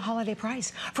finding it at a holiday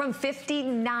price from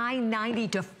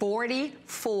 $59.90 to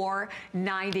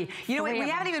 $44.90. You know what? We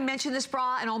haven't even mentioned this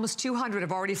bra, and almost 200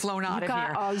 have already flown out of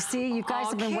here. Oh, you see, you guys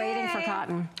have been waiting for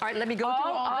cotton. All right, let me go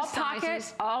through all the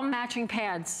sizes. All matching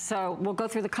pads. So we'll go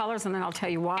through the colors, and then I'll tell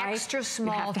you why. Extra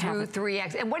small through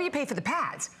 3X. And what do you pay for the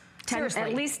pads? Seriously.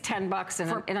 At least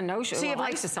 $10 in a no-show. So I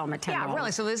used to sell them at $10. Yeah,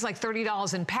 really. So there's like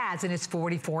 $30 in pads, and it's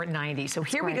 $44.90. So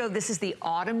here we go. This is the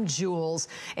Autumn Jewels,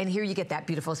 and here you get that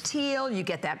beautiful teal, you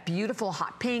get that beautiful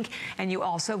hot pink, and you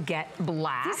also get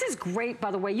black. This is great,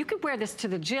 by the way. You could wear this to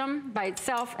the gym by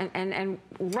itself, and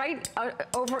right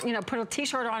over, put a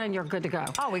t-shirt on, and you're good to go.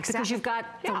 Oh, exactly. Because you've got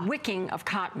the wicking of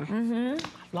cotton.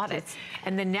 Love it.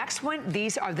 And the next one,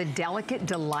 these are the Delicate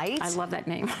Delights. I love that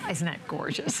name. Isn't that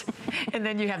gorgeous? And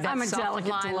then you have that soft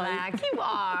lilac. You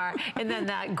are. And then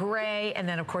that gray. And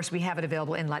then, of course, we have it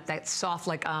available in like that soft,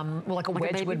 like a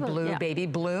Wedgwood blue, baby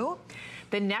blue.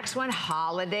 The next one,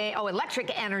 Holiday. Oh,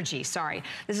 Electric Energy. Sorry.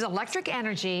 This is Electric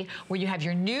Energy, where you have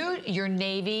your nude, your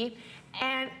navy,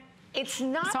 and it's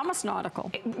almost nautical.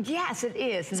 Yes, it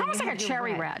is. It's almost like a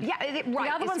cherry red. Yeah, right.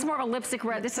 The other one's more of a lipstick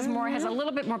red. This is more, has a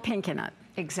little bit more pink in it.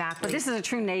 Exactly. But this is a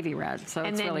true navy red, so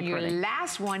it's really pretty. And then your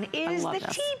last one is the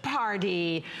Tea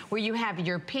Party, where you have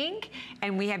your pink,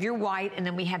 and we have your white, and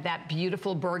then we have that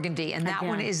beautiful burgundy, and that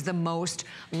one is the most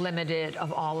limited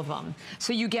of all of them.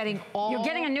 So you're getting all... You're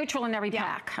getting a neutral in every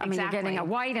pack. I mean, you're getting a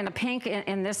white and a pink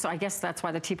in this, so I guess that's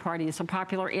why the Tea Party is so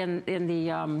popular in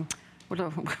the...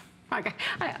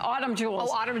 Autumn Jewels.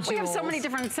 Oh, Autumn Jewels. We have so many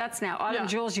different sets now. Autumn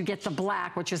Jewels, you get the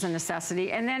black, which is a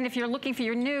necessity. And then if you're looking for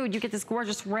your nude, you get this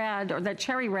gorgeous red, or that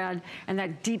cherry red, and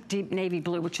that deep, deep navy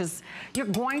blue, which is, you're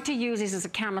going to use these as a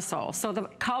camisole. So the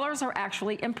colors are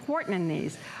actually important in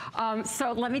these.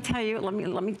 So let me tell you, let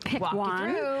me pick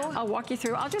one. I'll walk you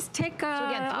through. I'll just take, so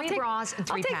again, three bras and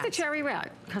 3 pads. I'll take the cherry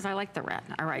red, because I like the red.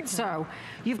 All right, so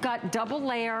you've got double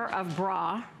layer of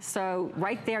bra. So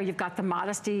right there, you've got the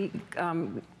modesty,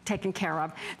 taken care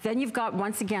of. Then you've got,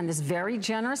 once again, this very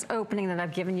generous opening that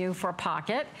I've given you for a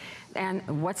pocket. And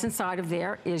what's inside of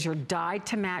there is your dyed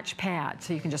to match pad.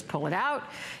 So you can just pull it out.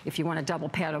 If you want a double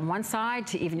pad on one side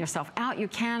to even yourself out, you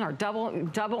can, or double.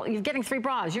 You're getting 3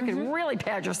 bras. You can really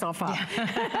pad yourself up.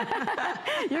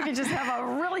 You can just have a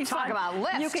really fun. Talk about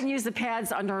lift. You can use the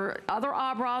pads under other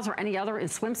bras or any other in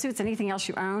swimsuits, anything else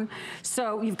you own.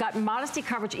 So you've got modesty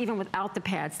coverage even without the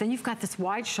pads. Then you've got this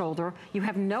wide shoulder. You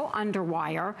have no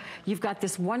underwire. You've got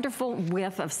this wonderful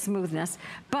width of smoothness.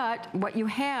 But what you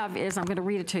have is, I'm going to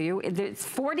read it to you. It's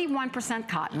 41%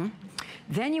 cotton.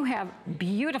 Then you have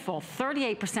beautiful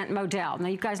 38% modal. Now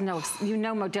you guys know,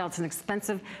 modal, it's an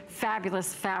expensive,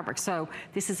 fabulous fabric. So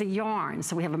this is a yarn.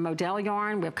 So we have a modal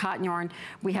yarn, we have cotton yarn,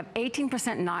 we have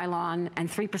 18% nylon and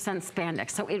 3%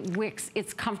 spandex. So it wicks,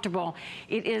 it's comfortable.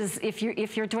 It is, if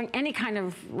you're doing any kind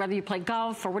of, whether you play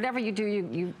golf or whatever you do,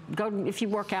 you go, if you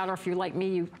work out, or if you're like me,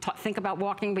 you think about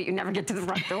walking, but you never get to the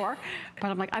front door. But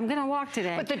I'm like, I'm gonna walk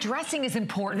today. But the dressing is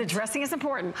important. The dressing is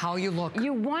important. How you look.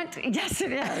 You want, yes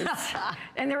it is.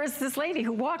 And there is this lady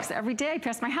who walks every day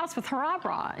past my house with her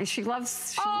bra, and she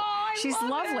loves, she's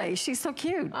lovely. She's so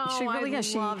cute. Oh, she really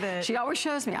is. Love it. She always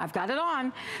shows me, I've got it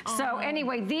on. So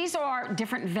anyway, these are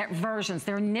different versions.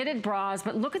 They're knitted bras,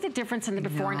 but look at the difference in the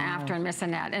before and after in Miss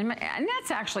Annette. And Annette's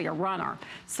actually a runner.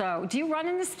 So do you run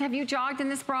in this, have you jogged in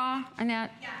this bra,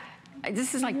 Annette? Yeah.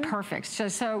 This is like perfect.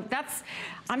 So that's,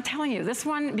 I'm telling you, this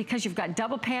one, because you've got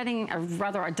double padding, or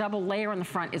rather a double layer in the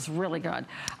front, is really good.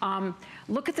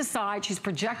 Look at the side. She's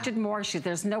projected more.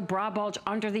 There's no bra bulge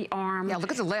under the arm. Yeah,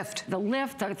 look at the lift. The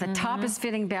lift, the top is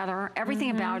fitting better.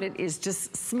 Everything about it is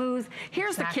just smooth.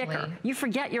 Here's the kicker. You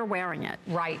forget you're wearing it.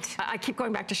 Right. I keep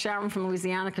going back to Sharon from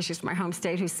Louisiana, because she's from my home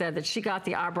state, who said that she got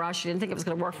the bra. She didn't think it was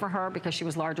going to work for her because she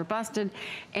was larger busted,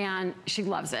 and she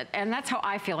loves it. And that's how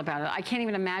I feel about it. I can't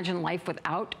even imagine life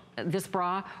without this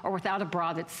bra or without a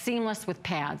bra that's seamless with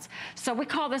pads. So we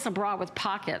call this a bra with a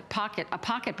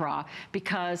pocket bra,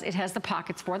 because it has the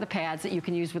pockets for the pads that you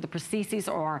can use with the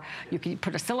prostheses, or you can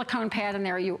put a silicone pad in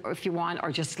there if you want,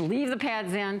 or just leave the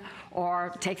pads in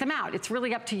or take them out. It's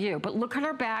really up to you. But look at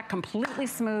her back, completely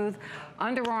smooth,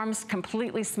 underarms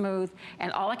completely smooth,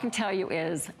 and all I can tell you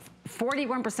is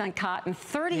 41% cotton,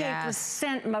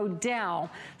 38% modal,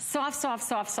 soft, soft,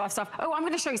 soft, soft, soft. Oh, I'm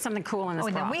going to show you something cool in this bra.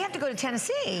 And then we have to go to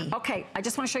Tennessee. Okay, I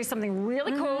just want to show you something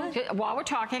really cool. While we're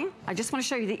talking, I just want to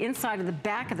show you the inside of the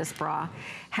back of this bra,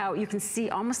 how you can see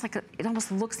almost like it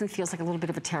almost looks and feels like a little bit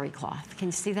of a terry cloth. Can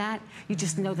you see that? You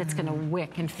just know that's going to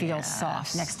wick and feel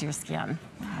soft next to your skin.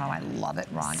 Oh, I love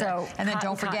it, Rhonda. So, and then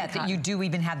don't forget that you do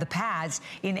even have the pads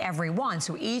in every one.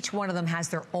 So each one of them has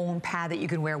their own pad that you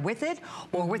can wear with it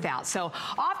or without. So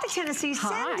off to Tennessee,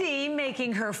 Cindy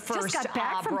making her first just got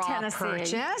back from Tennessee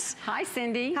purchase. Hi,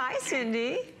 Cindy. Hi,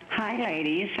 Cindy. Hi,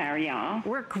 ladies. How are y'all?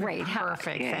 We're great.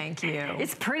 Perfect. Thank you.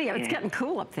 It's pretty. It's getting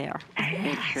cool up there.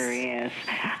 It sure is.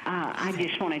 I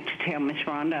just wanted to tell Miss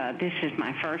Rhonda, this is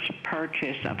my first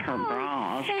purchase of her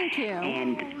bras. Thank you.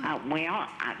 And,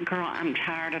 girl, I'm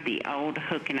tired of the old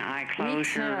hook and eye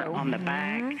closure on the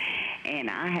back. And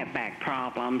I have back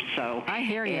problems, so I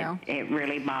hear you. It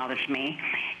really bothers me.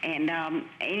 And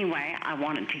anyway, I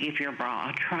wanted to give your bra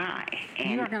a try.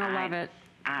 And you're going to love it.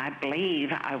 I believe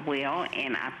I will,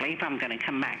 and I believe I'm going to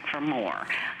come back for more.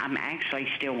 I'm actually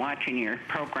still watching your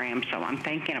program, so I'm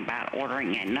thinking about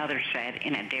ordering another set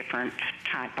in a different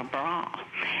type of bra.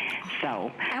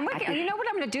 So, and you know what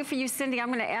I'm going to do for you, Cindy? I'm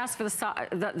going to ask for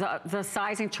the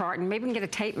sizing chart, and maybe we can get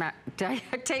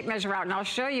a tape measure out, and I'll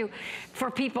show you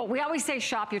for people. We always say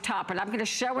shop your top, but I'm going to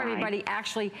show everybody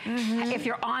actually, if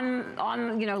you're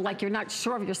on, you know, like you're not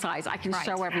sure of your size, I can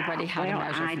show everybody how to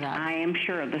measure for that. I am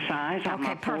sure of the size.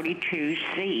 I'm a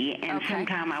 42C, and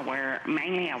sometimes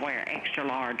mainly I wear extra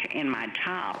large in my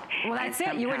top. Well, that's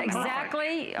it. You would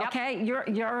exactly,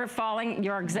 you're falling,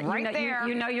 you're right there.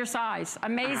 You know your size.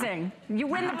 Amazing. You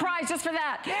win the prize just for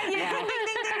that.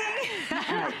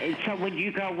 So would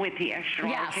you go with the extra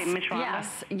large, Ms. Rhonda?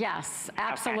 Yes,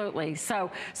 absolutely. Okay.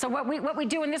 So what we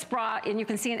do in this bra, and you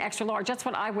can see an extra large, that's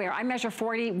what I wear. I measure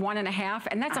 41.5,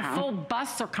 and that's a full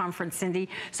bust circumference, Cindy.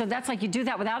 So that's like you do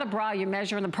that without a bra, you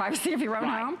measure in the privacy of your own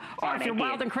home, or if you're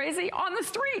wild and crazy, on the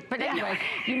street. But anyway,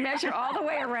 you measure all the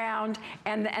way around,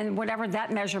 and whatever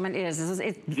that measurement is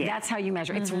that's how you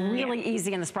measure. It's really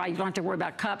easy in this bra. You don't have to worry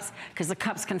about cups, because the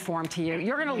cups conform to you.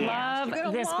 You're going to love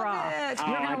this bra.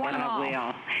 You're going to want them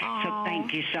all. So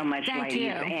thank you so much,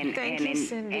 ladies.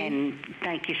 And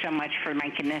thank you so much for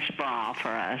making this bra for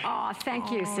us. Oh,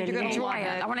 thank you, Cindy. Enjoy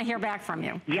it. I want to hear back from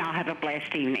you. Y'all have a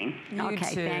blessed evening. Okay,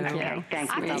 thank you. Okay, thank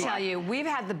you. I have to tell you, we've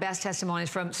had the best testimonies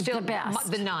from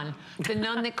the nun. The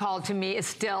nun that called to me is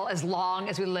still as long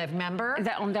as we live. Remember?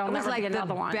 There'll never be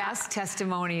another one. Best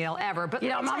testimonial ever. But you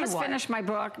know, Mama's finished my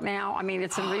book now. I mean,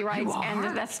 it's in rewrites,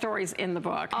 and that story's in the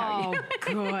book. Oh,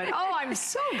 good. Oh, I'm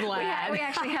so glad. We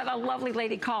actually had a lovely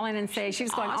lady call in and say she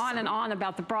was going on and on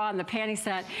about the bra and the panty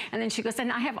set, and then she goes,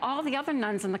 and I have all the other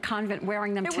nuns in the convent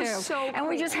wearing them too. Was so and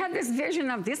we just had this vision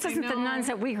of this isn't the nuns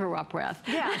that we grew up with.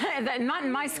 Yeah. Not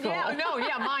in my school. Yeah, no,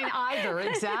 mine either.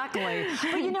 Exactly.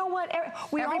 But you know what?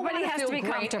 Everybody has to be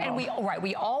comfortable. And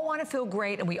we all want to feel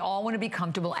great, and we all want to be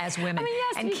comfortable as women. I mean,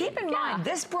 yes, and keep in mind,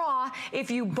 this bra,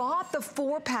 if you bought the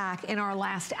 4-pack in our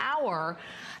last hour,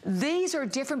 these are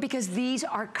different because these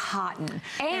are cotton.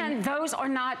 And those are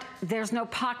not, there's no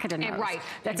pocket in those. Right.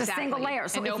 That's a single layer.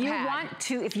 So if you want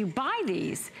to, if you buy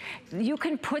these, you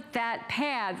can put that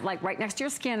pad like right next to your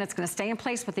skin. It's going to stay in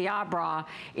place with the bra.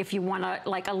 If you want to,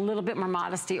 like a little bit more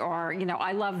modesty, or, you know,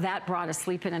 I love that bra to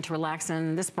sleep in and to relax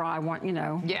in. This bra I want, you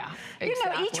know. Yeah,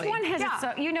 exactly. You know, each one has its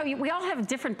own, you know, we all have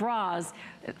different bras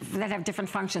that have different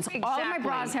functions. Exactly. All of my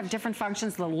bras have different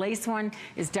functions. The lace one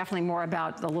is definitely more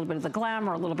about a little bit of the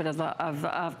glamour, a little bit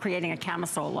of creating a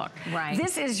camisole look. Right.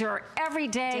 This is your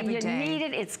everyday. You need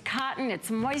it. It's cotton.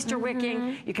 It's moisture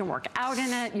wicking. You can work out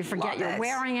in it. You forget you're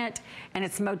wearing it, and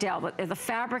it's modal. The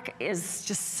fabric is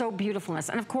just so beautifulnness.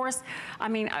 And of course, I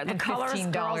mean, the colors,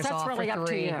 girls, that's really up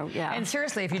to you. Yeah. And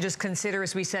seriously, if you just consider,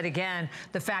 as we said again,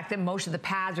 the fact that most of the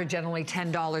pads are generally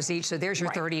 $10 each, so there's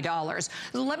your $30.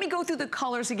 Let me go through the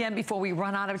colors again before we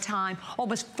run out of time.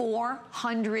 Almost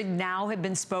 400 now have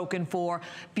been spoken for.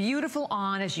 Beautiful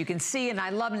on, as you can see, and I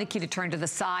love, Nikki, to turn to the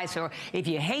side, so if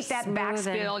you hate that back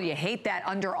spill. You hate that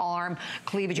underarm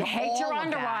cleavage. You hate your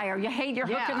underwire. You hate your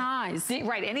hook and eyes.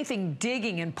 Right, anything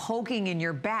digging and poking in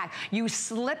your back. You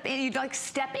slip in, you like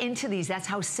step into these. That's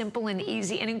how simple and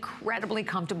easy and incredibly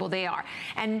comfortable they are.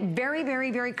 And very,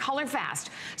 very, very color fast.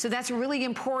 So that's really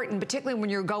important, particularly when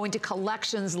you're going to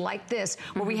collections like this,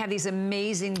 where we have these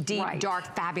amazing, deep,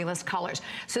 dark, fabulous colors.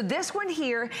 So this one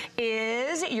here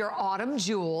is your autumn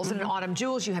jewels. And in autumn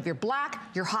jewels, you have your black,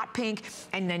 your hot pink,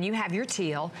 and then you have your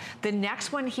teal. The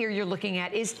next one here you're looking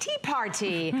at is Tea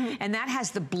Party. And that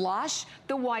has the blush,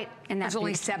 the white, and there's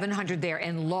only 700 there.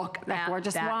 And look at that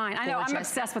gorgeous wine. I know, I'm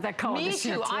obsessed with that color. Me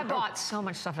too. I bought so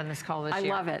much stuff in this color this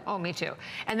year. I love it. Oh, me too.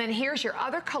 And then here's your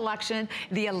other collection,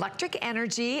 the Electric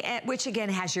Energy, which again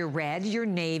has your red, your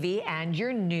navy, and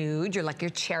your nude. You're like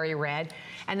your cherry red.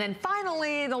 And then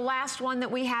finally, the last one that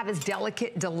we have is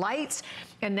Delicate Delights.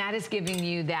 And that is giving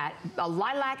you that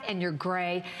lilac and your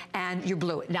gray and your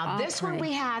blue. Now this one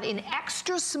we have in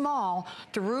extra small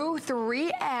through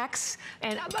 3X.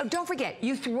 And don't forget,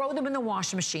 you throw them in the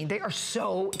washing machine. They are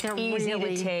so easy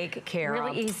to take care of.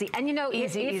 Really easy. And you know,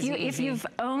 if you've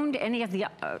owned any of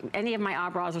my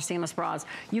Ah bras or seamless bras,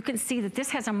 you can see that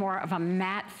this has a more of a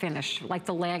matte finish, like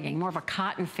the lagging, more of a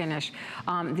cotton finish.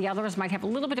 The others might have a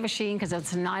little bit of a sheen because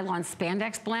it's a nylon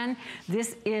spandex blend.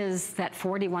 This is that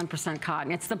 41%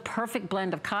 cotton. It's the perfect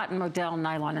blend of cotton, modal,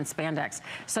 nylon, and spandex.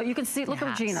 So you can see, look at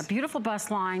Regina, beautiful bust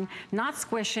line, not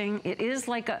squishing. It is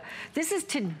like this is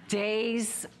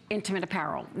today's intimate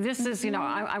apparel. This is, you know,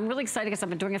 I'm really excited because I've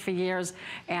been doing it for years,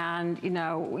 and you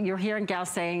know, you're hearing gals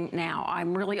saying now,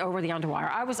 I'm really over the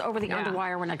underwire. I was over the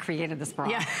underwire when I created this bra.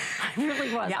 Yeah. I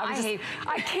really was. Yeah,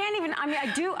 I can't even, I mean,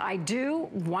 I do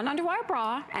one underwire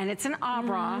bra, and it's an Ah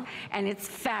bra, and it's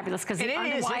fabulous because the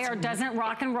underwire doesn't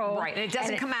rock and roll. Right, and it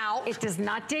doesn't come out. It does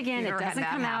not dig in, it doesn't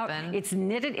come out. It's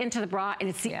knitted into the bra, and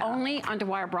it's the only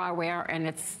underwire bra I wear, and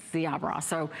it's the Ah bra.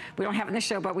 So we don't have it in the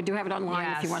show, but we do have it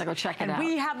online if you want to go check it out. And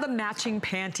we have the matching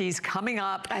panties coming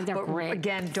up. And they're great.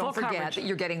 Again, don't forget that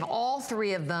you're getting all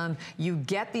three of them. You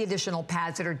get the additional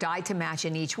pads that are dyed to match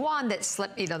in each one that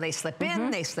slip, you know, they slip in,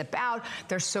 they slip out.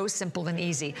 They're so simple and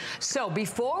easy. So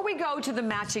before we go to the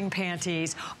matching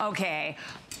panties, okay,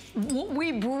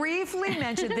 we briefly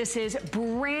mentioned this is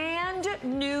brand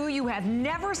new. You have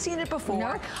never seen it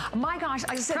before. Nope. My gosh,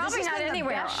 like I said, probably this is not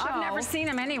anywhere. I've never seen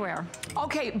them anywhere.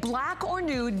 Okay, black or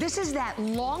nude. This is that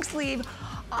long sleeve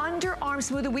underarm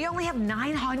smoother. We only have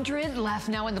 900 left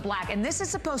now in the black, and this is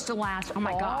supposed to last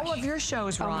all of your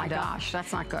shows, Rhonda. Oh my gosh,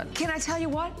 that's not good. Can I tell you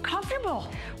what? Comfortable.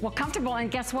 Well, comfortable, and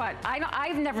guess what?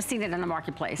 I've never seen it in the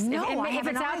marketplace. No, if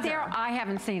it's out there, I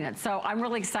haven't seen it. So I'm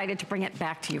really excited to bring it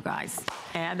back to you guys.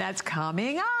 And that's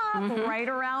coming up right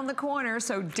around the corner.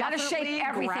 So gotta shape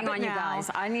everything on you guys.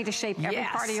 I need to shape every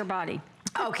part of your body.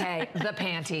 Okay, the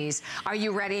panties. Are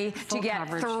you ready to get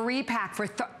coverage. 3-pack for,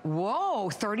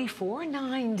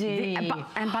 $34.90.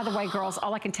 And by the way, girls,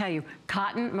 all I can tell you,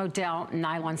 cotton, modal,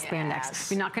 nylon, spandex.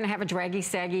 You're not gonna have a draggy,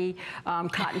 saggy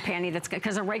cotton panty that's,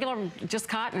 because a regular just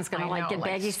cotton is gonna get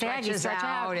baggy, saggy, stretch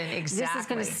out. And This is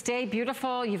gonna stay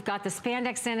beautiful. You've got the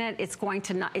spandex in it. It's going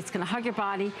to it's gonna hug your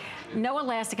body. No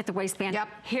elastic at the waistband. Yep.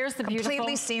 Here's the beautiful.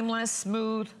 Completely seamless,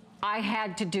 smooth. I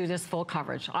had to do this full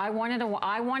coverage. I wanted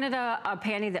a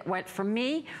panty that went from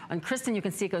me. On Kristen, you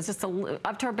can see it goes just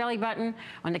up to her belly button.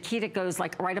 On Nikita, it goes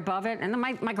like right above it. And then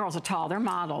my girls are tall, they're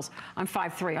models. I'm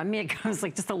 5'3". On me, it goes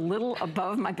like just a little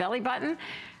above my belly button.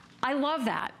 I love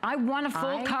that. I want a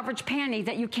full coverage panty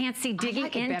that you can't see digging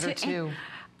into. I like it better too.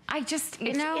 I just,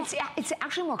 you know. It's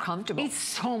actually more comfortable. It's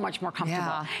so much more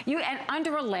comfortable. Yeah. And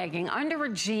under a legging, under a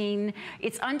jean,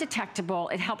 it's undetectable.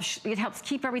 It helps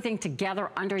keep everything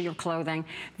together under your clothing.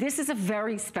 This is a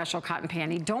very special cotton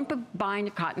panty. Don't be buying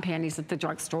your cotton panties at the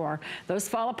drugstore. Those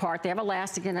fall apart. They have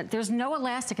elastic in it. There's no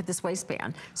elastic at this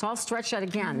waistband. So I'll stretch that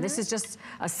again. This is just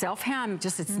a self-hem.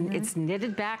 Just it's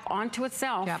knitted back onto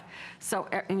itself. Yep. So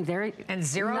and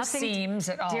zero seams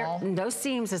at all. No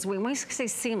seams. When we say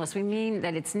seamless, we mean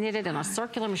that it's knitted in a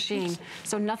circular machine,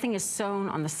 so nothing is sewn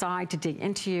on the side to dig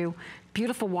into you.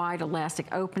 Beautiful wide elastic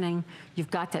opening. You've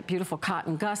got that beautiful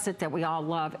cotton gusset that we all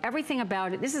love. Everything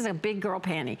about it. This is a big girl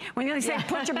panty. When you say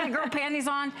put your big girl panties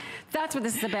on, that's what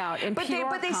this is about. But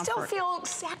they still feel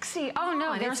sexy. Oh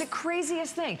no, it's the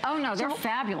craziest thing. Oh no, they're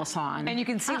fabulous on. And you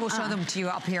can see, we'll show them to you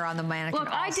up here on the mannequin.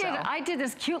 Look, I did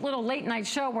this cute little late night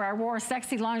show where I wore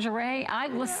sexy lingerie. I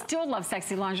still love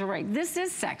sexy lingerie. This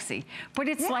is sexy, but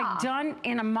it's like done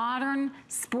in a modern,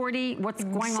 sporty, what's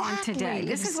going on today.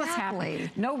 This is what's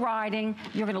happening. No riding.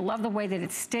 comforting. You're gonna love the way that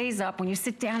it stays up. When you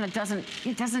sit down, it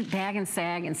doesn't bag and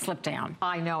sag and slip down.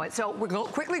 I know it. So we're going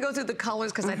to quickly go through the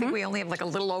colors because I think we only have like a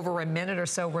little over a minute or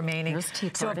so remaining. Here's Tea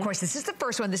Party. So of course, this is the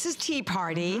first one. This is Tea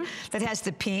Party that has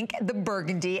the pink, the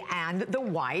burgundy, and the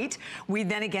white. We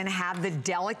then again have the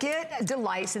Delicate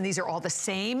Delights, and these are all the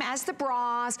same as the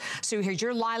bras. So here's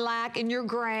your lilac and your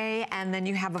gray, and then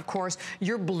you have, of course,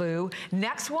 your blue.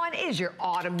 Next one is your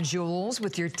Autumn Jewels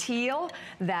with your teal,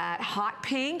 that hot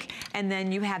pink, and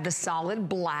then you have the solid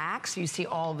black. So you see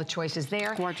all the choices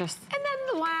there. Gorgeous. And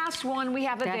then the last one we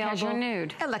have that available. Has your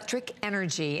nude. Electric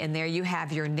Energy, and there you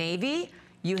have your navy.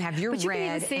 You have your red. But you can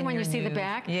even see when you see the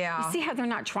back. Yeah. You see how they're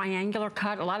not triangular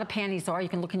cut? A lot of panties are. You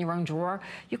can look in your own drawer.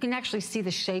 You can actually see the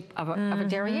shape of a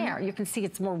derriere. You can see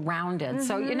it's more rounded.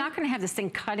 So you're not going to have this thing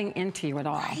cutting into you at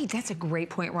all. Right, that's a great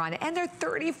point, Rhonda. And they're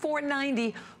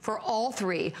 $34.90 for all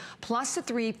three, plus the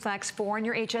 3 flex 4 on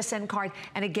your HSN card.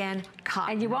 And again,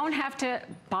 cotton. And you won't have to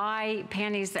buy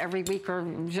panties every week, or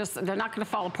just, they're not going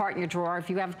to fall apart in your drawer. If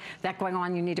you have that going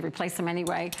on, you need to replace them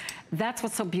anyway. That's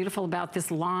what's so beautiful about this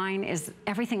line, is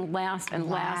everything lasts and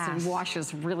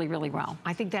washes really, really well.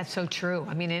 I think that's so true.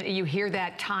 I mean, you hear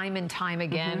that time and time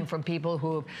again from people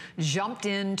who have jumped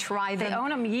in, tried them. They own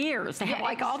them years. They have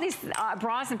like all these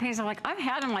bras and panties. I'm like, I've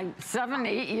had them like 7,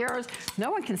 8 years.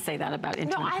 No one can say that about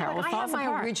intimate apparel. I have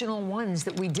my original ones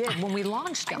that we did when we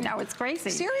launched them. No, it's crazy.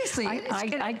 Seriously.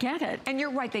 I get it. And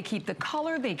you're right, they keep the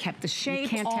color, they kept the shape, you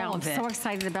can't all tell. of it. I'm so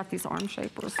excited about these arm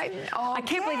shapers. I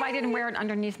can't believe I didn't wear it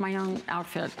underneath my own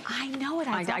outfit. I know it.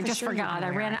 I just forgot.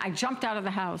 I jumped out of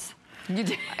the house. You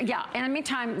did? Yeah, and in the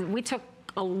meantime, we took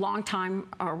a long time,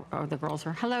 or the girls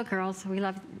were, hello girls, we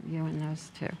love you in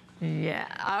those too.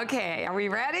 Yeah, okay, are we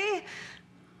ready?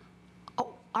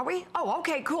 Oh, are we? Oh,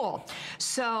 okay, cool.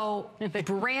 So,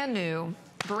 brand new.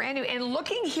 And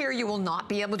looking here, you will not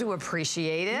be able to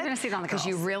appreciate it. You're gonna see it on the girls.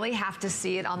 Because you really have to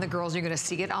see it on the girls. You're gonna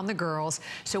see it on the girls.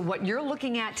 So what you're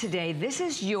looking at today, this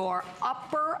is your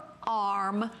upper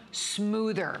arm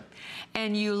smoother.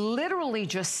 And you literally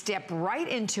just step right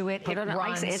into it. Put it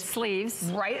runs its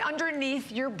sleeves. Right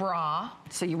underneath your bra.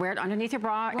 So you wear it underneath your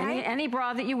bra, right. any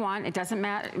bra that you want. It doesn't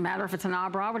matter if it's an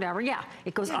bra, whatever. Yeah,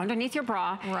 it goes underneath your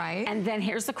bra. Right. And then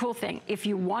here's the cool thing. If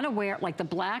you want to wear it like the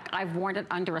black, I've worn it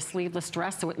under a sleeveless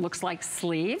dress so it looks like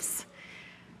sleeves.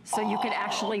 So you could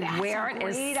actually wear it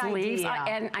as sleeves.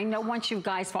 And I know once you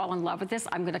guys fall in love with this,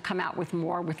 I'm gonna come out with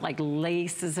more with like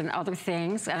laces and other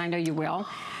things, and I know you will.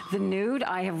 The nude,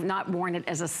 I have not worn it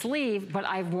as a sleeve, but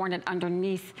I've worn it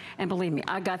underneath, and believe me,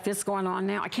 I got this going on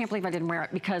now. I can't believe I didn't wear it,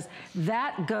 because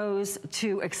that goes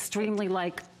to extremely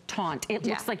like taunt. It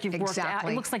looks like you've worked out.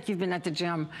 It looks like you've been at the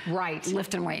gym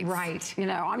lifting weights. Right. You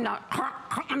know, I'm not,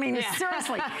 I mean,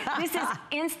 seriously, this is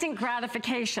instant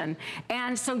gratification.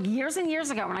 And so years and years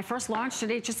ago, when I first launched at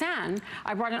HSN,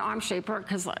 I brought an arm shaper,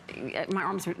 because my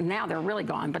arms, now they're really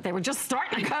gone, but they were just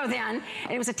starting to go then,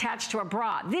 and it was attached to a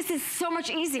bra. This is so much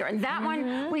easier. And that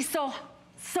one, we saw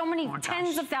so many,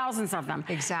 tens of thousands of them.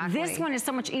 Exactly. This one is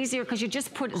so much easier because you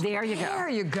just put, there you go. There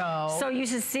you go. So you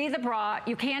should see the bra.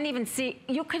 You can't even see,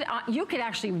 you could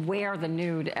actually wear the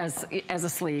nude as a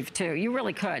sleeve too. You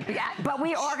really could. Yeah. But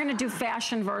we are gonna do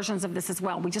fashion versions of this as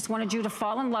well. We just wanted you to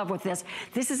fall in love with this.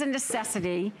 This is a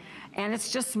necessity, and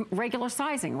it's just regular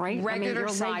sizing, right? Regular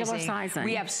sizing.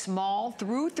 We have small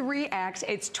through 3X.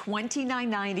 It's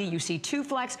 $29.90. You see 2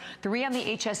 flex, 3 on the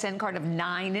HSN card of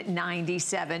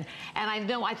 $9.97.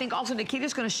 And I think also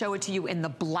Nikita's going to show it to you in the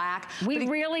black. We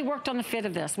really worked on the fit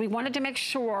of this. We wanted to make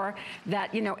sure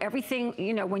that, you know, everything,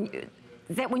 you know,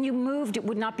 when you moved, it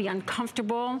would not be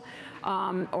uncomfortable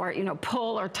or, you know,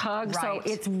 pull or tug. Right.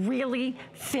 So it really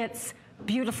fits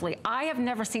beautifully. I have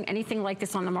never seen anything like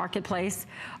this on the marketplace.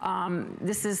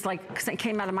 This is like, it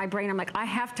came out of my brain. I'm like, I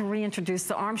have to reintroduce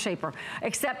the arm shaper,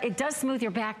 except it does smooth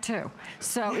your back too.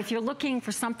 So if you're looking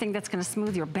for something that's gonna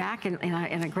smooth your back in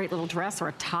a great little dress or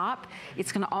a top,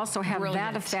 it's gonna also have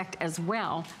that effect as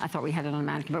well. I thought we had it on a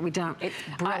mannequin, but we don't. It's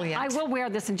brilliant. I will wear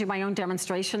this and do my own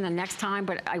demonstration the next time,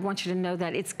 but I want you to know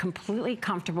that it's completely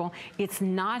comfortable. It's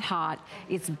not hot.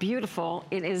 It's beautiful.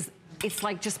 It's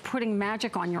like just putting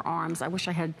magic on your arms. I wish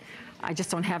I just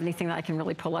don't have anything that I can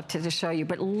really pull up to show you,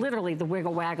 but literally the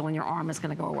wiggle waggle in your arm is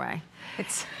gonna go away.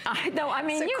 No, I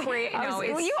mean,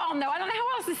 you all know, I don't know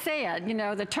how else to say it. You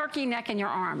know, the turkey neck in your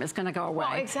arm is gonna go away.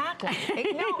 Well, exactly.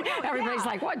 Everybody's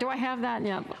like, what, do I have that?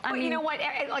 Yeah. I mean, you know what,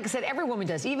 like I said, every woman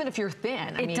does, even if you're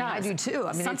thin. I mean, I do too.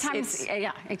 I mean, sometimes,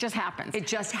 yeah, it just happens. It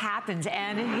just happens.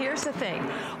 And here's the thing.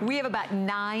 We have about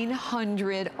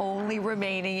 900 only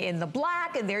remaining in the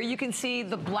black, and there you can see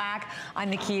the black on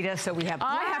Nikita. So we have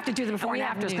black. I have to do the the before and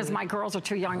afters because my girls are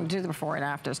too young to do the before and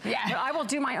afters. Yeah. But I will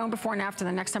do my own before and after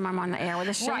the next time I'm on the air with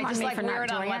a shame on me for not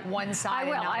doing it. Like one side. I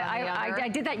will. I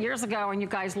did that years ago and you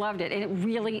guys loved it, and it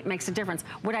really makes a difference.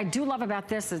 What I do love about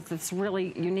this is it's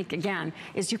really unique again,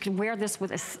 is you can wear this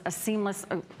with a seamless,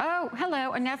 oh,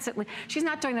 hello, Annette's she's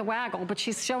not doing the waggle, but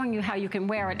she's showing you how you can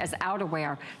wear it as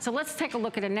outerwear. So let's take a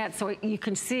look at Annette so you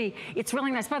can see. It's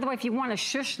really nice. By the way, if you want to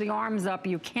shush the arms up,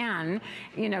 you can,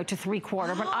 you know, to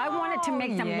 3/4. But I wanted to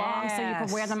make them long so you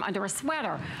can wear them under a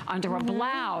sweater, under a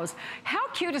blouse. How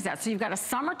cute is that? So you've got a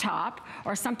summer top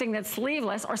or something that's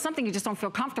sleeveless or something you just don't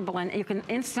feel comfortable in. You can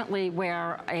instantly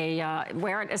wear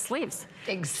it as sleeves.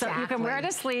 Exactly. So you can wear it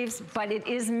as sleeves, but it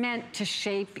is meant to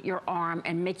shape your arm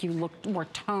and make you look more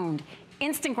toned.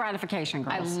 Instant gratification,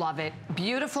 girls. I love it.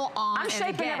 Beautiful on. I'm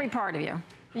shaping every part of you.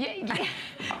 Yeah,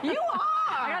 you are.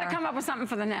 I got to come up with something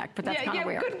for the neck, but that's kind of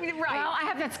weird. Right. Well, I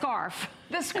have that scarf.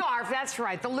 The scarf, that's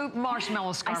right. The loop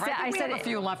marshmallow scarf. I said we have a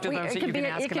few left of those that you can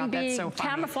ask about. That's so funny. It can be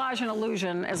camouflage and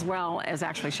illusion as well as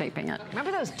actually shaping it.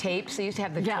 Remember those tapes? They used to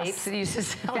have the tapes that used to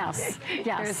sell. Yes.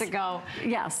 Years ago.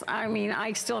 Yes. I mean,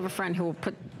 I still have a friend who will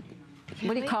put.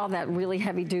 What do you call that really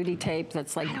heavy duty tape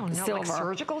that's like silver? Like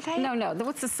surgical tape? No.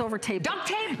 What's the silver tape? Duct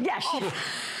tape? Yes. Oh.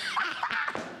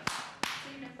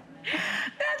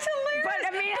 That's hilarious. But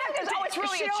I mean, it's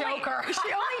really a choker.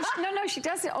 She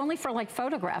does it only for like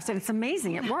photographs, and it's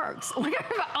amazing. It works. I'm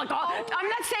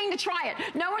not saying to try it.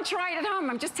 No one try it at home.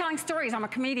 I'm just telling stories. I'm a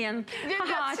comedian.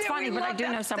 It's funny, but I do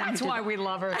know someone. That's why we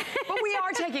love her. But we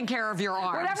are taking care of your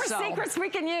arm. Whatever secrets we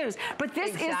can use. But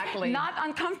this is not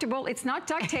uncomfortable. It's not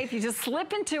duct tape. You just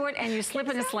slip into it, and you slip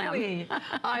into slam.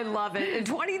 I love it.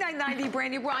 $29.90,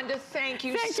 brand new. Rhonda, thank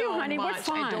you so much. Thank you, honey. What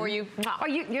fun. I adore you. Oh,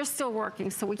 you're still working,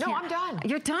 so we can't. No, I'm done.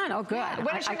 You're done. Oh, good. Yeah.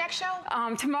 When is your next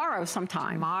show? Tomorrow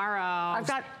sometime. Tomorrow. I've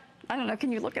got, I don't know,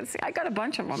 can you look and see? I got a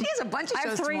bunch of them. She has a bunch of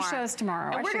shows tomorrow. I have 3 shows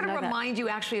tomorrow. And we're going to remind you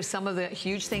actually of some of the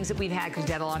huge things that we've had because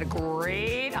we had a lot of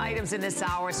great items in this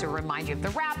hour. So remind you of the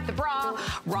wrap, the bra,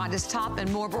 Rhonda's top,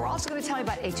 and more. But we're also going to tell you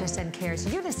about HSN Cares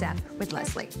UNICEF with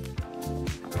Leslie.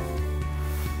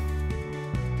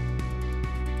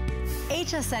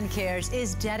 HSN Cares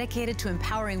is dedicated to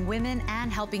empowering women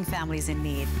and helping families in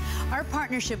need. Our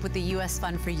partnership with the U.S.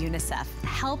 Fund for UNICEF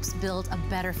helps build a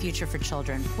better future for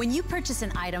children. When you purchase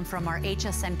an item from our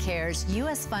HSN Cares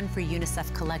U.S. Fund for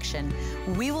UNICEF collection,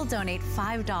 we will donate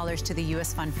 $5 to the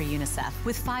U.S. Fund for UNICEF.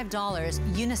 With $5,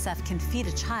 UNICEF can feed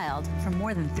a child for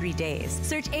more than 3 days.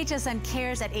 Search HSN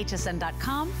Cares at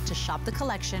hsn.com to shop the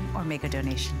collection or make a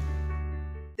donation.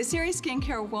 The Serious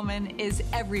Skincare Woman is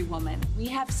every woman. We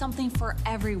have something for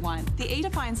everyone. The A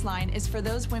Defiance line is for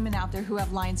those women out there who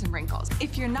have lines and wrinkles.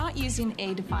 If you're not using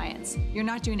A Defiance, you're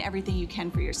not doing everything you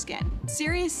can for your skin.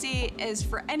 Serious C is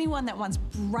for anyone that wants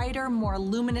brighter, more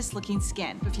luminous looking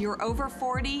skin. If you're over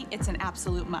 40, it's an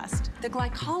absolute must. The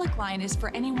Glycolic line is for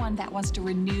anyone that wants to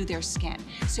renew their skin.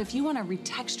 So if you want to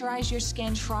retexturize your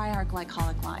skin, try our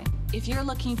Glycolic line. If you're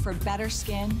looking for better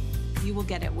skin, you will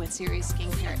get it with Serious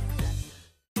Skincare.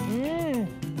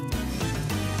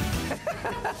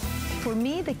 For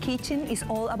me, the kitchen is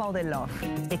all about the love,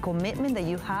 a commitment that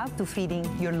you have to feeding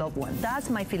your loved one. That's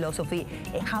my philosophy.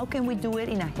 How can we do it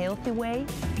in a healthy way,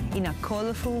 in a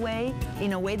colorful way,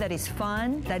 in a way that is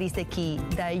fun? That is the key,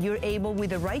 that you're able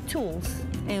with the right tools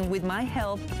and with my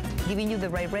help, giving you the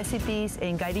right recipes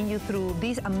and guiding you through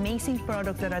these amazing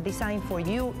products that are designed for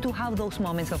you to have those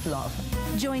moments of love.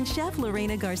 Join Chef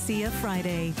Lorena Garcia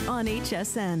Friday on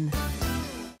HSN.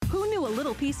 Who knew a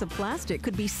little piece of plastic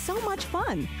could be so much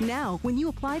fun? Now, when you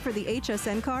apply for the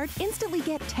HSN card, instantly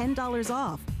get $10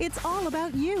 off. It's all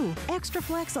about you. Extra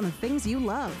flex on the things you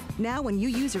love. Now, when you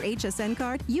use your HSN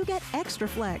card, you get extra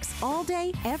flex all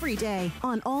day, every day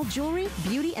on all jewelry,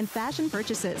 beauty, and fashion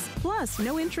purchases. Plus,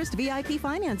 no interest VIP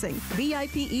financing,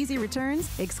 VIP easy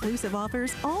returns, exclusive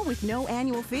offers, all with no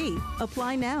annual fee.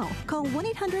 Apply now. Call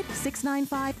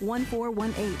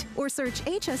 1-800-695-1418 or search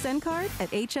HSN card at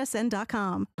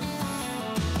hsn.com.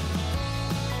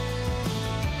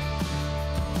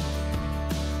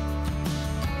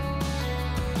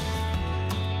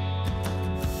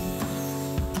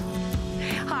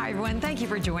 Hi, everyone. Thank you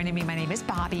for joining me. My name is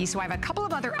Bobby. So I have a couple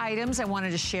of other items I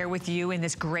wanted to share with you in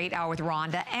this great hour with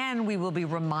Rhonda, and we will be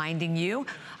reminding you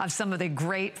of some of the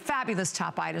great, fabulous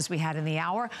top items we had in the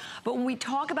hour. But when we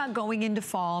talk about going into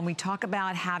fall and we talk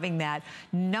about having that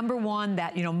number one,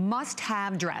 that, you know,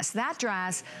 must-have dress, that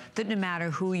dress that no matter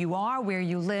who you are, where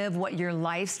you live, what your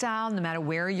lifestyle, no matter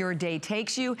where your day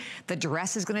takes you, the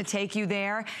dress is going to take you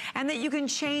there, and that you can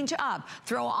change up.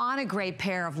 Throw on a great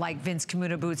pair of like Vince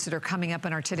Camuto boots that are coming up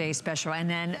in our today's special, and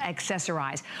then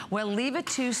accessorize. Well, leave it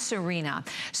to Serena.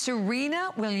 Serena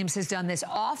Williams has done this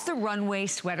off the runway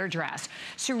sweater dress.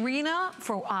 Serena,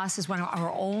 for us, is one of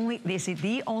our only,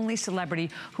 the only celebrity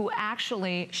who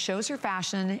actually shows her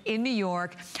fashion in New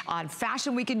York on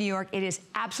Fashion Week in New York. It is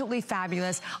absolutely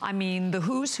fabulous. I mean, the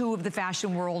who's who of the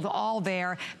fashion world, all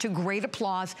there to great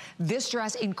applause. This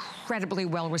dress, incredibly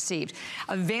well received.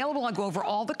 Available, I'll go over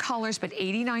all the colors, but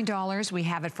 $89. We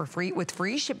have it for free with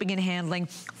free shipping and handling.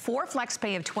 4 flex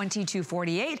pay of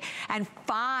 $22.48 and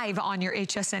 5 on your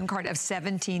HSN card of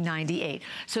 $17.98.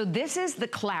 So this is the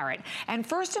claret. And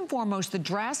first and foremost, the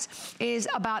dress is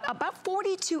about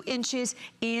 42 inches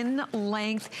in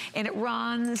length, and it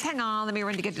runs, hang on, let me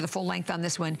run to get to the full length on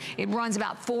this one. It runs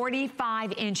about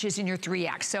 45 inches in your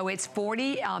 3X. So it's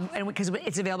 40, and because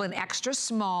it's available in extra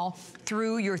small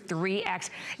through your 3X,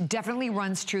 definitely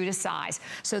runs true to size.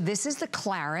 So this is the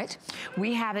claret.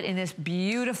 We have it in this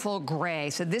beautiful gray.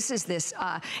 So this is this,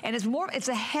 and it's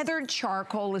a heathered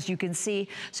charcoal, as you can see.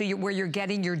 So where you're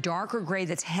getting your darker gray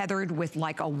that's heathered with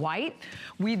like a white.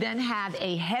 We then have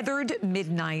a heathered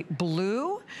midnight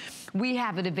blue. We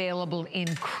have it available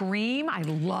in cream. I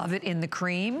love it in the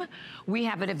cream. We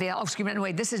have it available, oh, excuse me, no,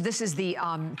 wait, this is the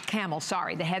camel,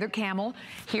 sorry, the heather camel.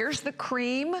 Here's the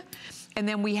cream. And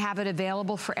then we have it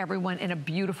available for everyone in a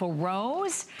beautiful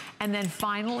rose. And then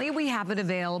finally, we have it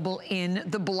available in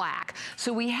the black.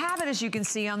 So we have it, as you can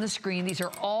see on the screen. These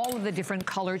are all of the different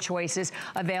color choices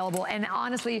available. And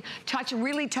honestly,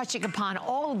 really touching upon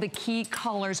all of the key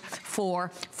colors for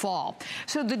fall.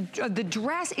 So the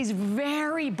dress is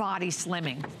very body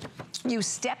slimming. You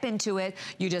step into it,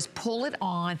 you just pull it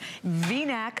on,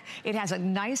 V-neck. It has a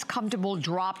nice, comfortable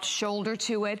dropped shoulder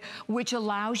to it, which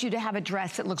allows you to have a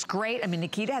dress that looks great. I mean,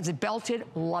 Nikita has it belted,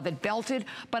 love it belted,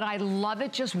 but I love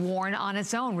it just worn on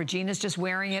its own. Regina's just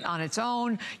wearing it on its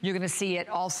own. You're gonna see it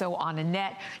also on a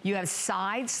net. You have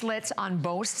side slits on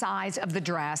both sides of the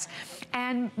dress.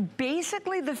 And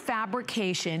basically the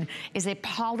fabrication is a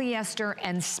polyester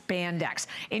and spandex.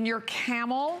 In your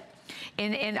camel,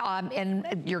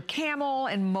 in your camel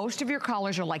and most of your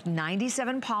colors are like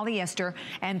 97 polyester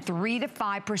and 3 to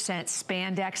 5%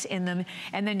 spandex in them.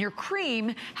 And then your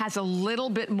cream has a little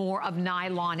bit more of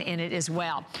nylon in it as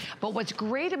well. But what's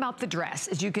great about the dress,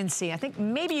 as you can see, I think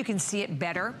maybe you can see it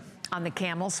better on the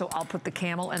camel, so I'll put the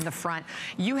camel in the front.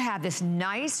 You have this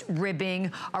nice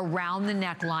ribbing around the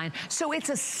neckline. So it's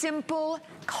a simple,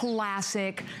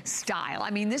 classic style.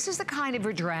 I mean, this is the kind of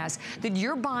a dress that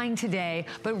you're buying today,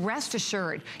 but rest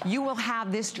assured, you will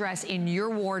have this dress in your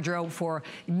wardrobe for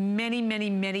many, many,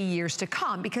 many years to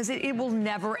come, because it will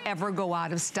never, ever go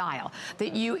out of style.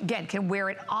 That you, again, can wear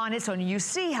it on its own. You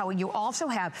see how you also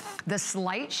have the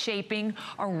slight shaping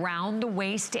around the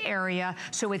waist area,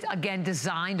 so it's, again,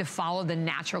 designed to follow the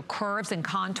natural curves and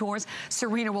contours.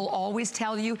 Serena will always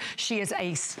tell you she is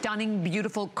a stunning,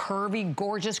 beautiful, curvy,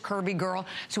 gorgeous, curvy girl.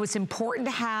 So it's important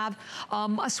to have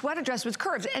a sweater dress with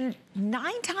curves. And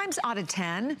 9 times out of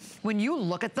 10, when you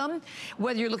look at them,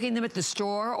 whether you're looking at them at the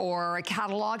store or a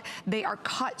catalog, they are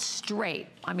cut straight.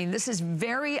 I mean, this is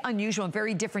very unusual and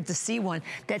very different to see one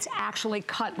that's actually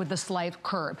cut with a slight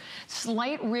curve.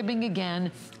 Slight ribbing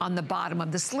again on the bottom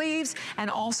of the sleeves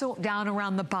and also down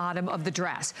around the bottom of the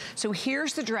dress. So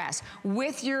here's the dress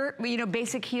with your,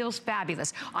 basic heels,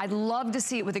 fabulous. I'd love to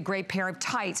see it with a great pair of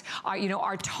tights.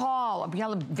 Our tall,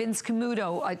 Vince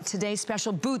Camuto, today's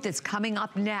special boot that's coming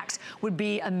up next would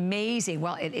be amazing.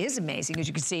 Well, it is amazing, as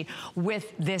you can see,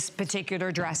 with this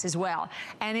particular dress as well.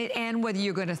 And whether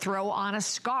you're gonna throw on a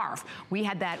scarf. We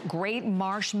had that great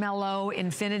marshmallow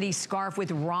infinity scarf with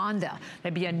Rhonda.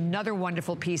 That'd be another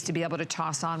wonderful piece to be able to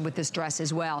toss on with this dress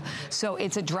as well. So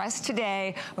it's a dress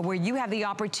today where you have the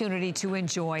opportunity to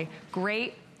enjoy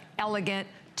great, elegant,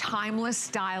 timeless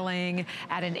styling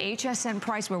at an HSN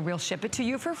price where we'll ship it to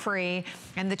you for free,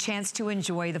 and the chance to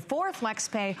enjoy the 4 flex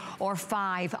pay or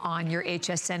 5 on your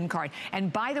HSN card.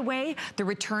 And by the way, the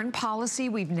return policy,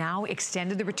 we've now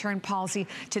extended the return policy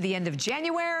to the end of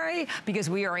January because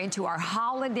we are into our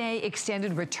holiday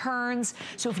extended returns.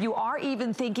 So if you are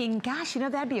even thinking, gosh,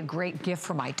 that'd be a great gift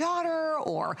for my daughter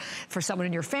or for someone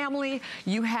in your family,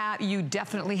 you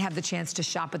definitely have the chance to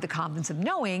shop with the confidence of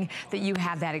knowing that you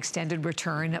have that extended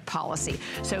return policy.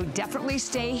 So definitely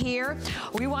stay here.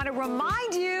 We want to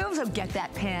remind you, so get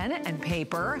that pen and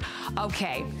paper.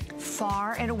 Okay,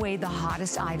 far and away the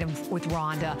hottest item with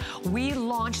Rhonda. We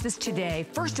launched this today.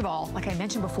 First of all, like I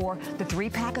mentioned before, the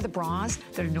 3-pack of the bras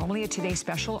that are normally a Today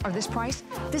Special are this price.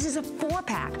 This is a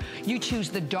 4-pack. You choose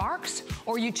the darks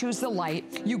or you choose the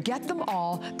light. You get them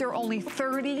all. They're only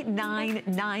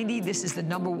 $39.90. This is the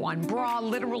 #1 bra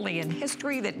literally in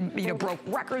history that broke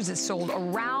records. It's sold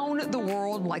around the world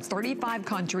world, like 35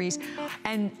 countries.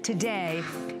 And today,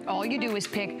 all you do is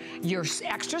pick your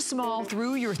extra small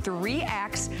through your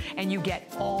 3X, and you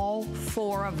get all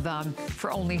 4 of them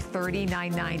for only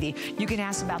 $39.90. You can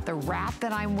ask about the wrap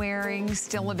that I'm wearing,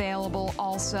 still available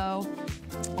also.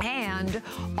 And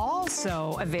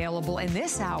also available in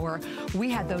this hour, we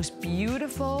had those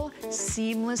beautiful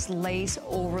seamless lace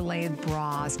overlaid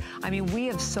bras. I mean, we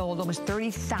have sold almost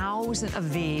 30,000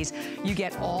 of these. You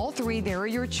get all 3. There are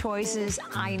your choices.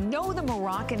 I know the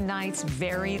Moroccan Nights,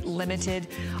 very limited.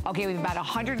 Okay, we have about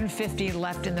 150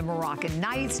 left in the Moroccan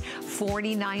Nights,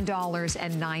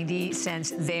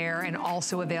 $49.90 there, and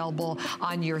also available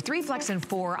on your 3 Flex and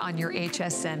 4 on your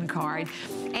HSN card.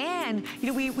 And, you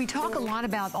know, we talk a lot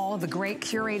about all of the great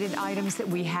curated items that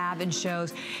we have in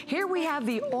shows. Here we have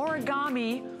the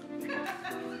origami.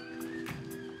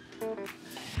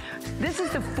 This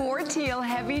is the 4 teal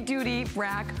heavy duty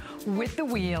rack with the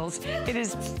wheels. It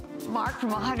is marked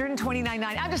from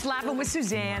 $129.90. I'm just laughing with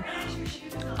Suzanne.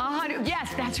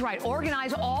 Yes, that's right.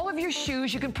 Organize all of your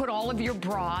shoes. You can put all of your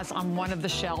bras on one of the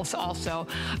shelves also.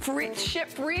 Free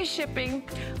shipping,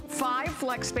 5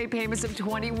 FlexPay payments of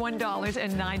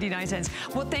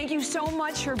 $21.99. Well, thank you so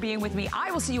much for being with me.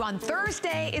 I will see you on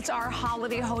Thursday. It's our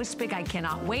holiday host pick. I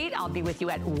cannot wait. I'll be with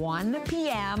you at 1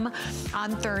 p.m.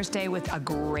 on Thursday with a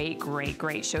great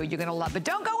show. You're going to love it.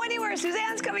 Don't go anywhere.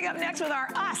 Suzanne's coming up next with our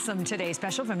awesome Today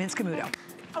Special from Vince Camuto.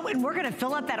 Oh, and we're gonna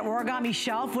fill up that origami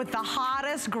shelf with the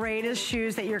hottest, greatest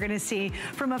shoes that you're gonna see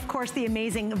from, of course, the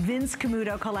amazing Vince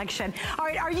Camuto collection. All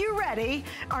right, are you ready?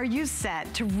 Are you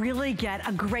set to really get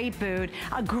a great boot,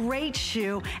 a great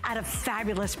shoe at a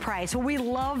fabulous price? Well, we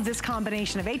love this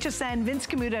combination of HSN, Vince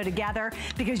Camuto together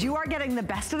because you are getting the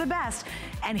best of the best.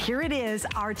 And here it is,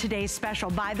 our today's special.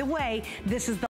 By the way, this is the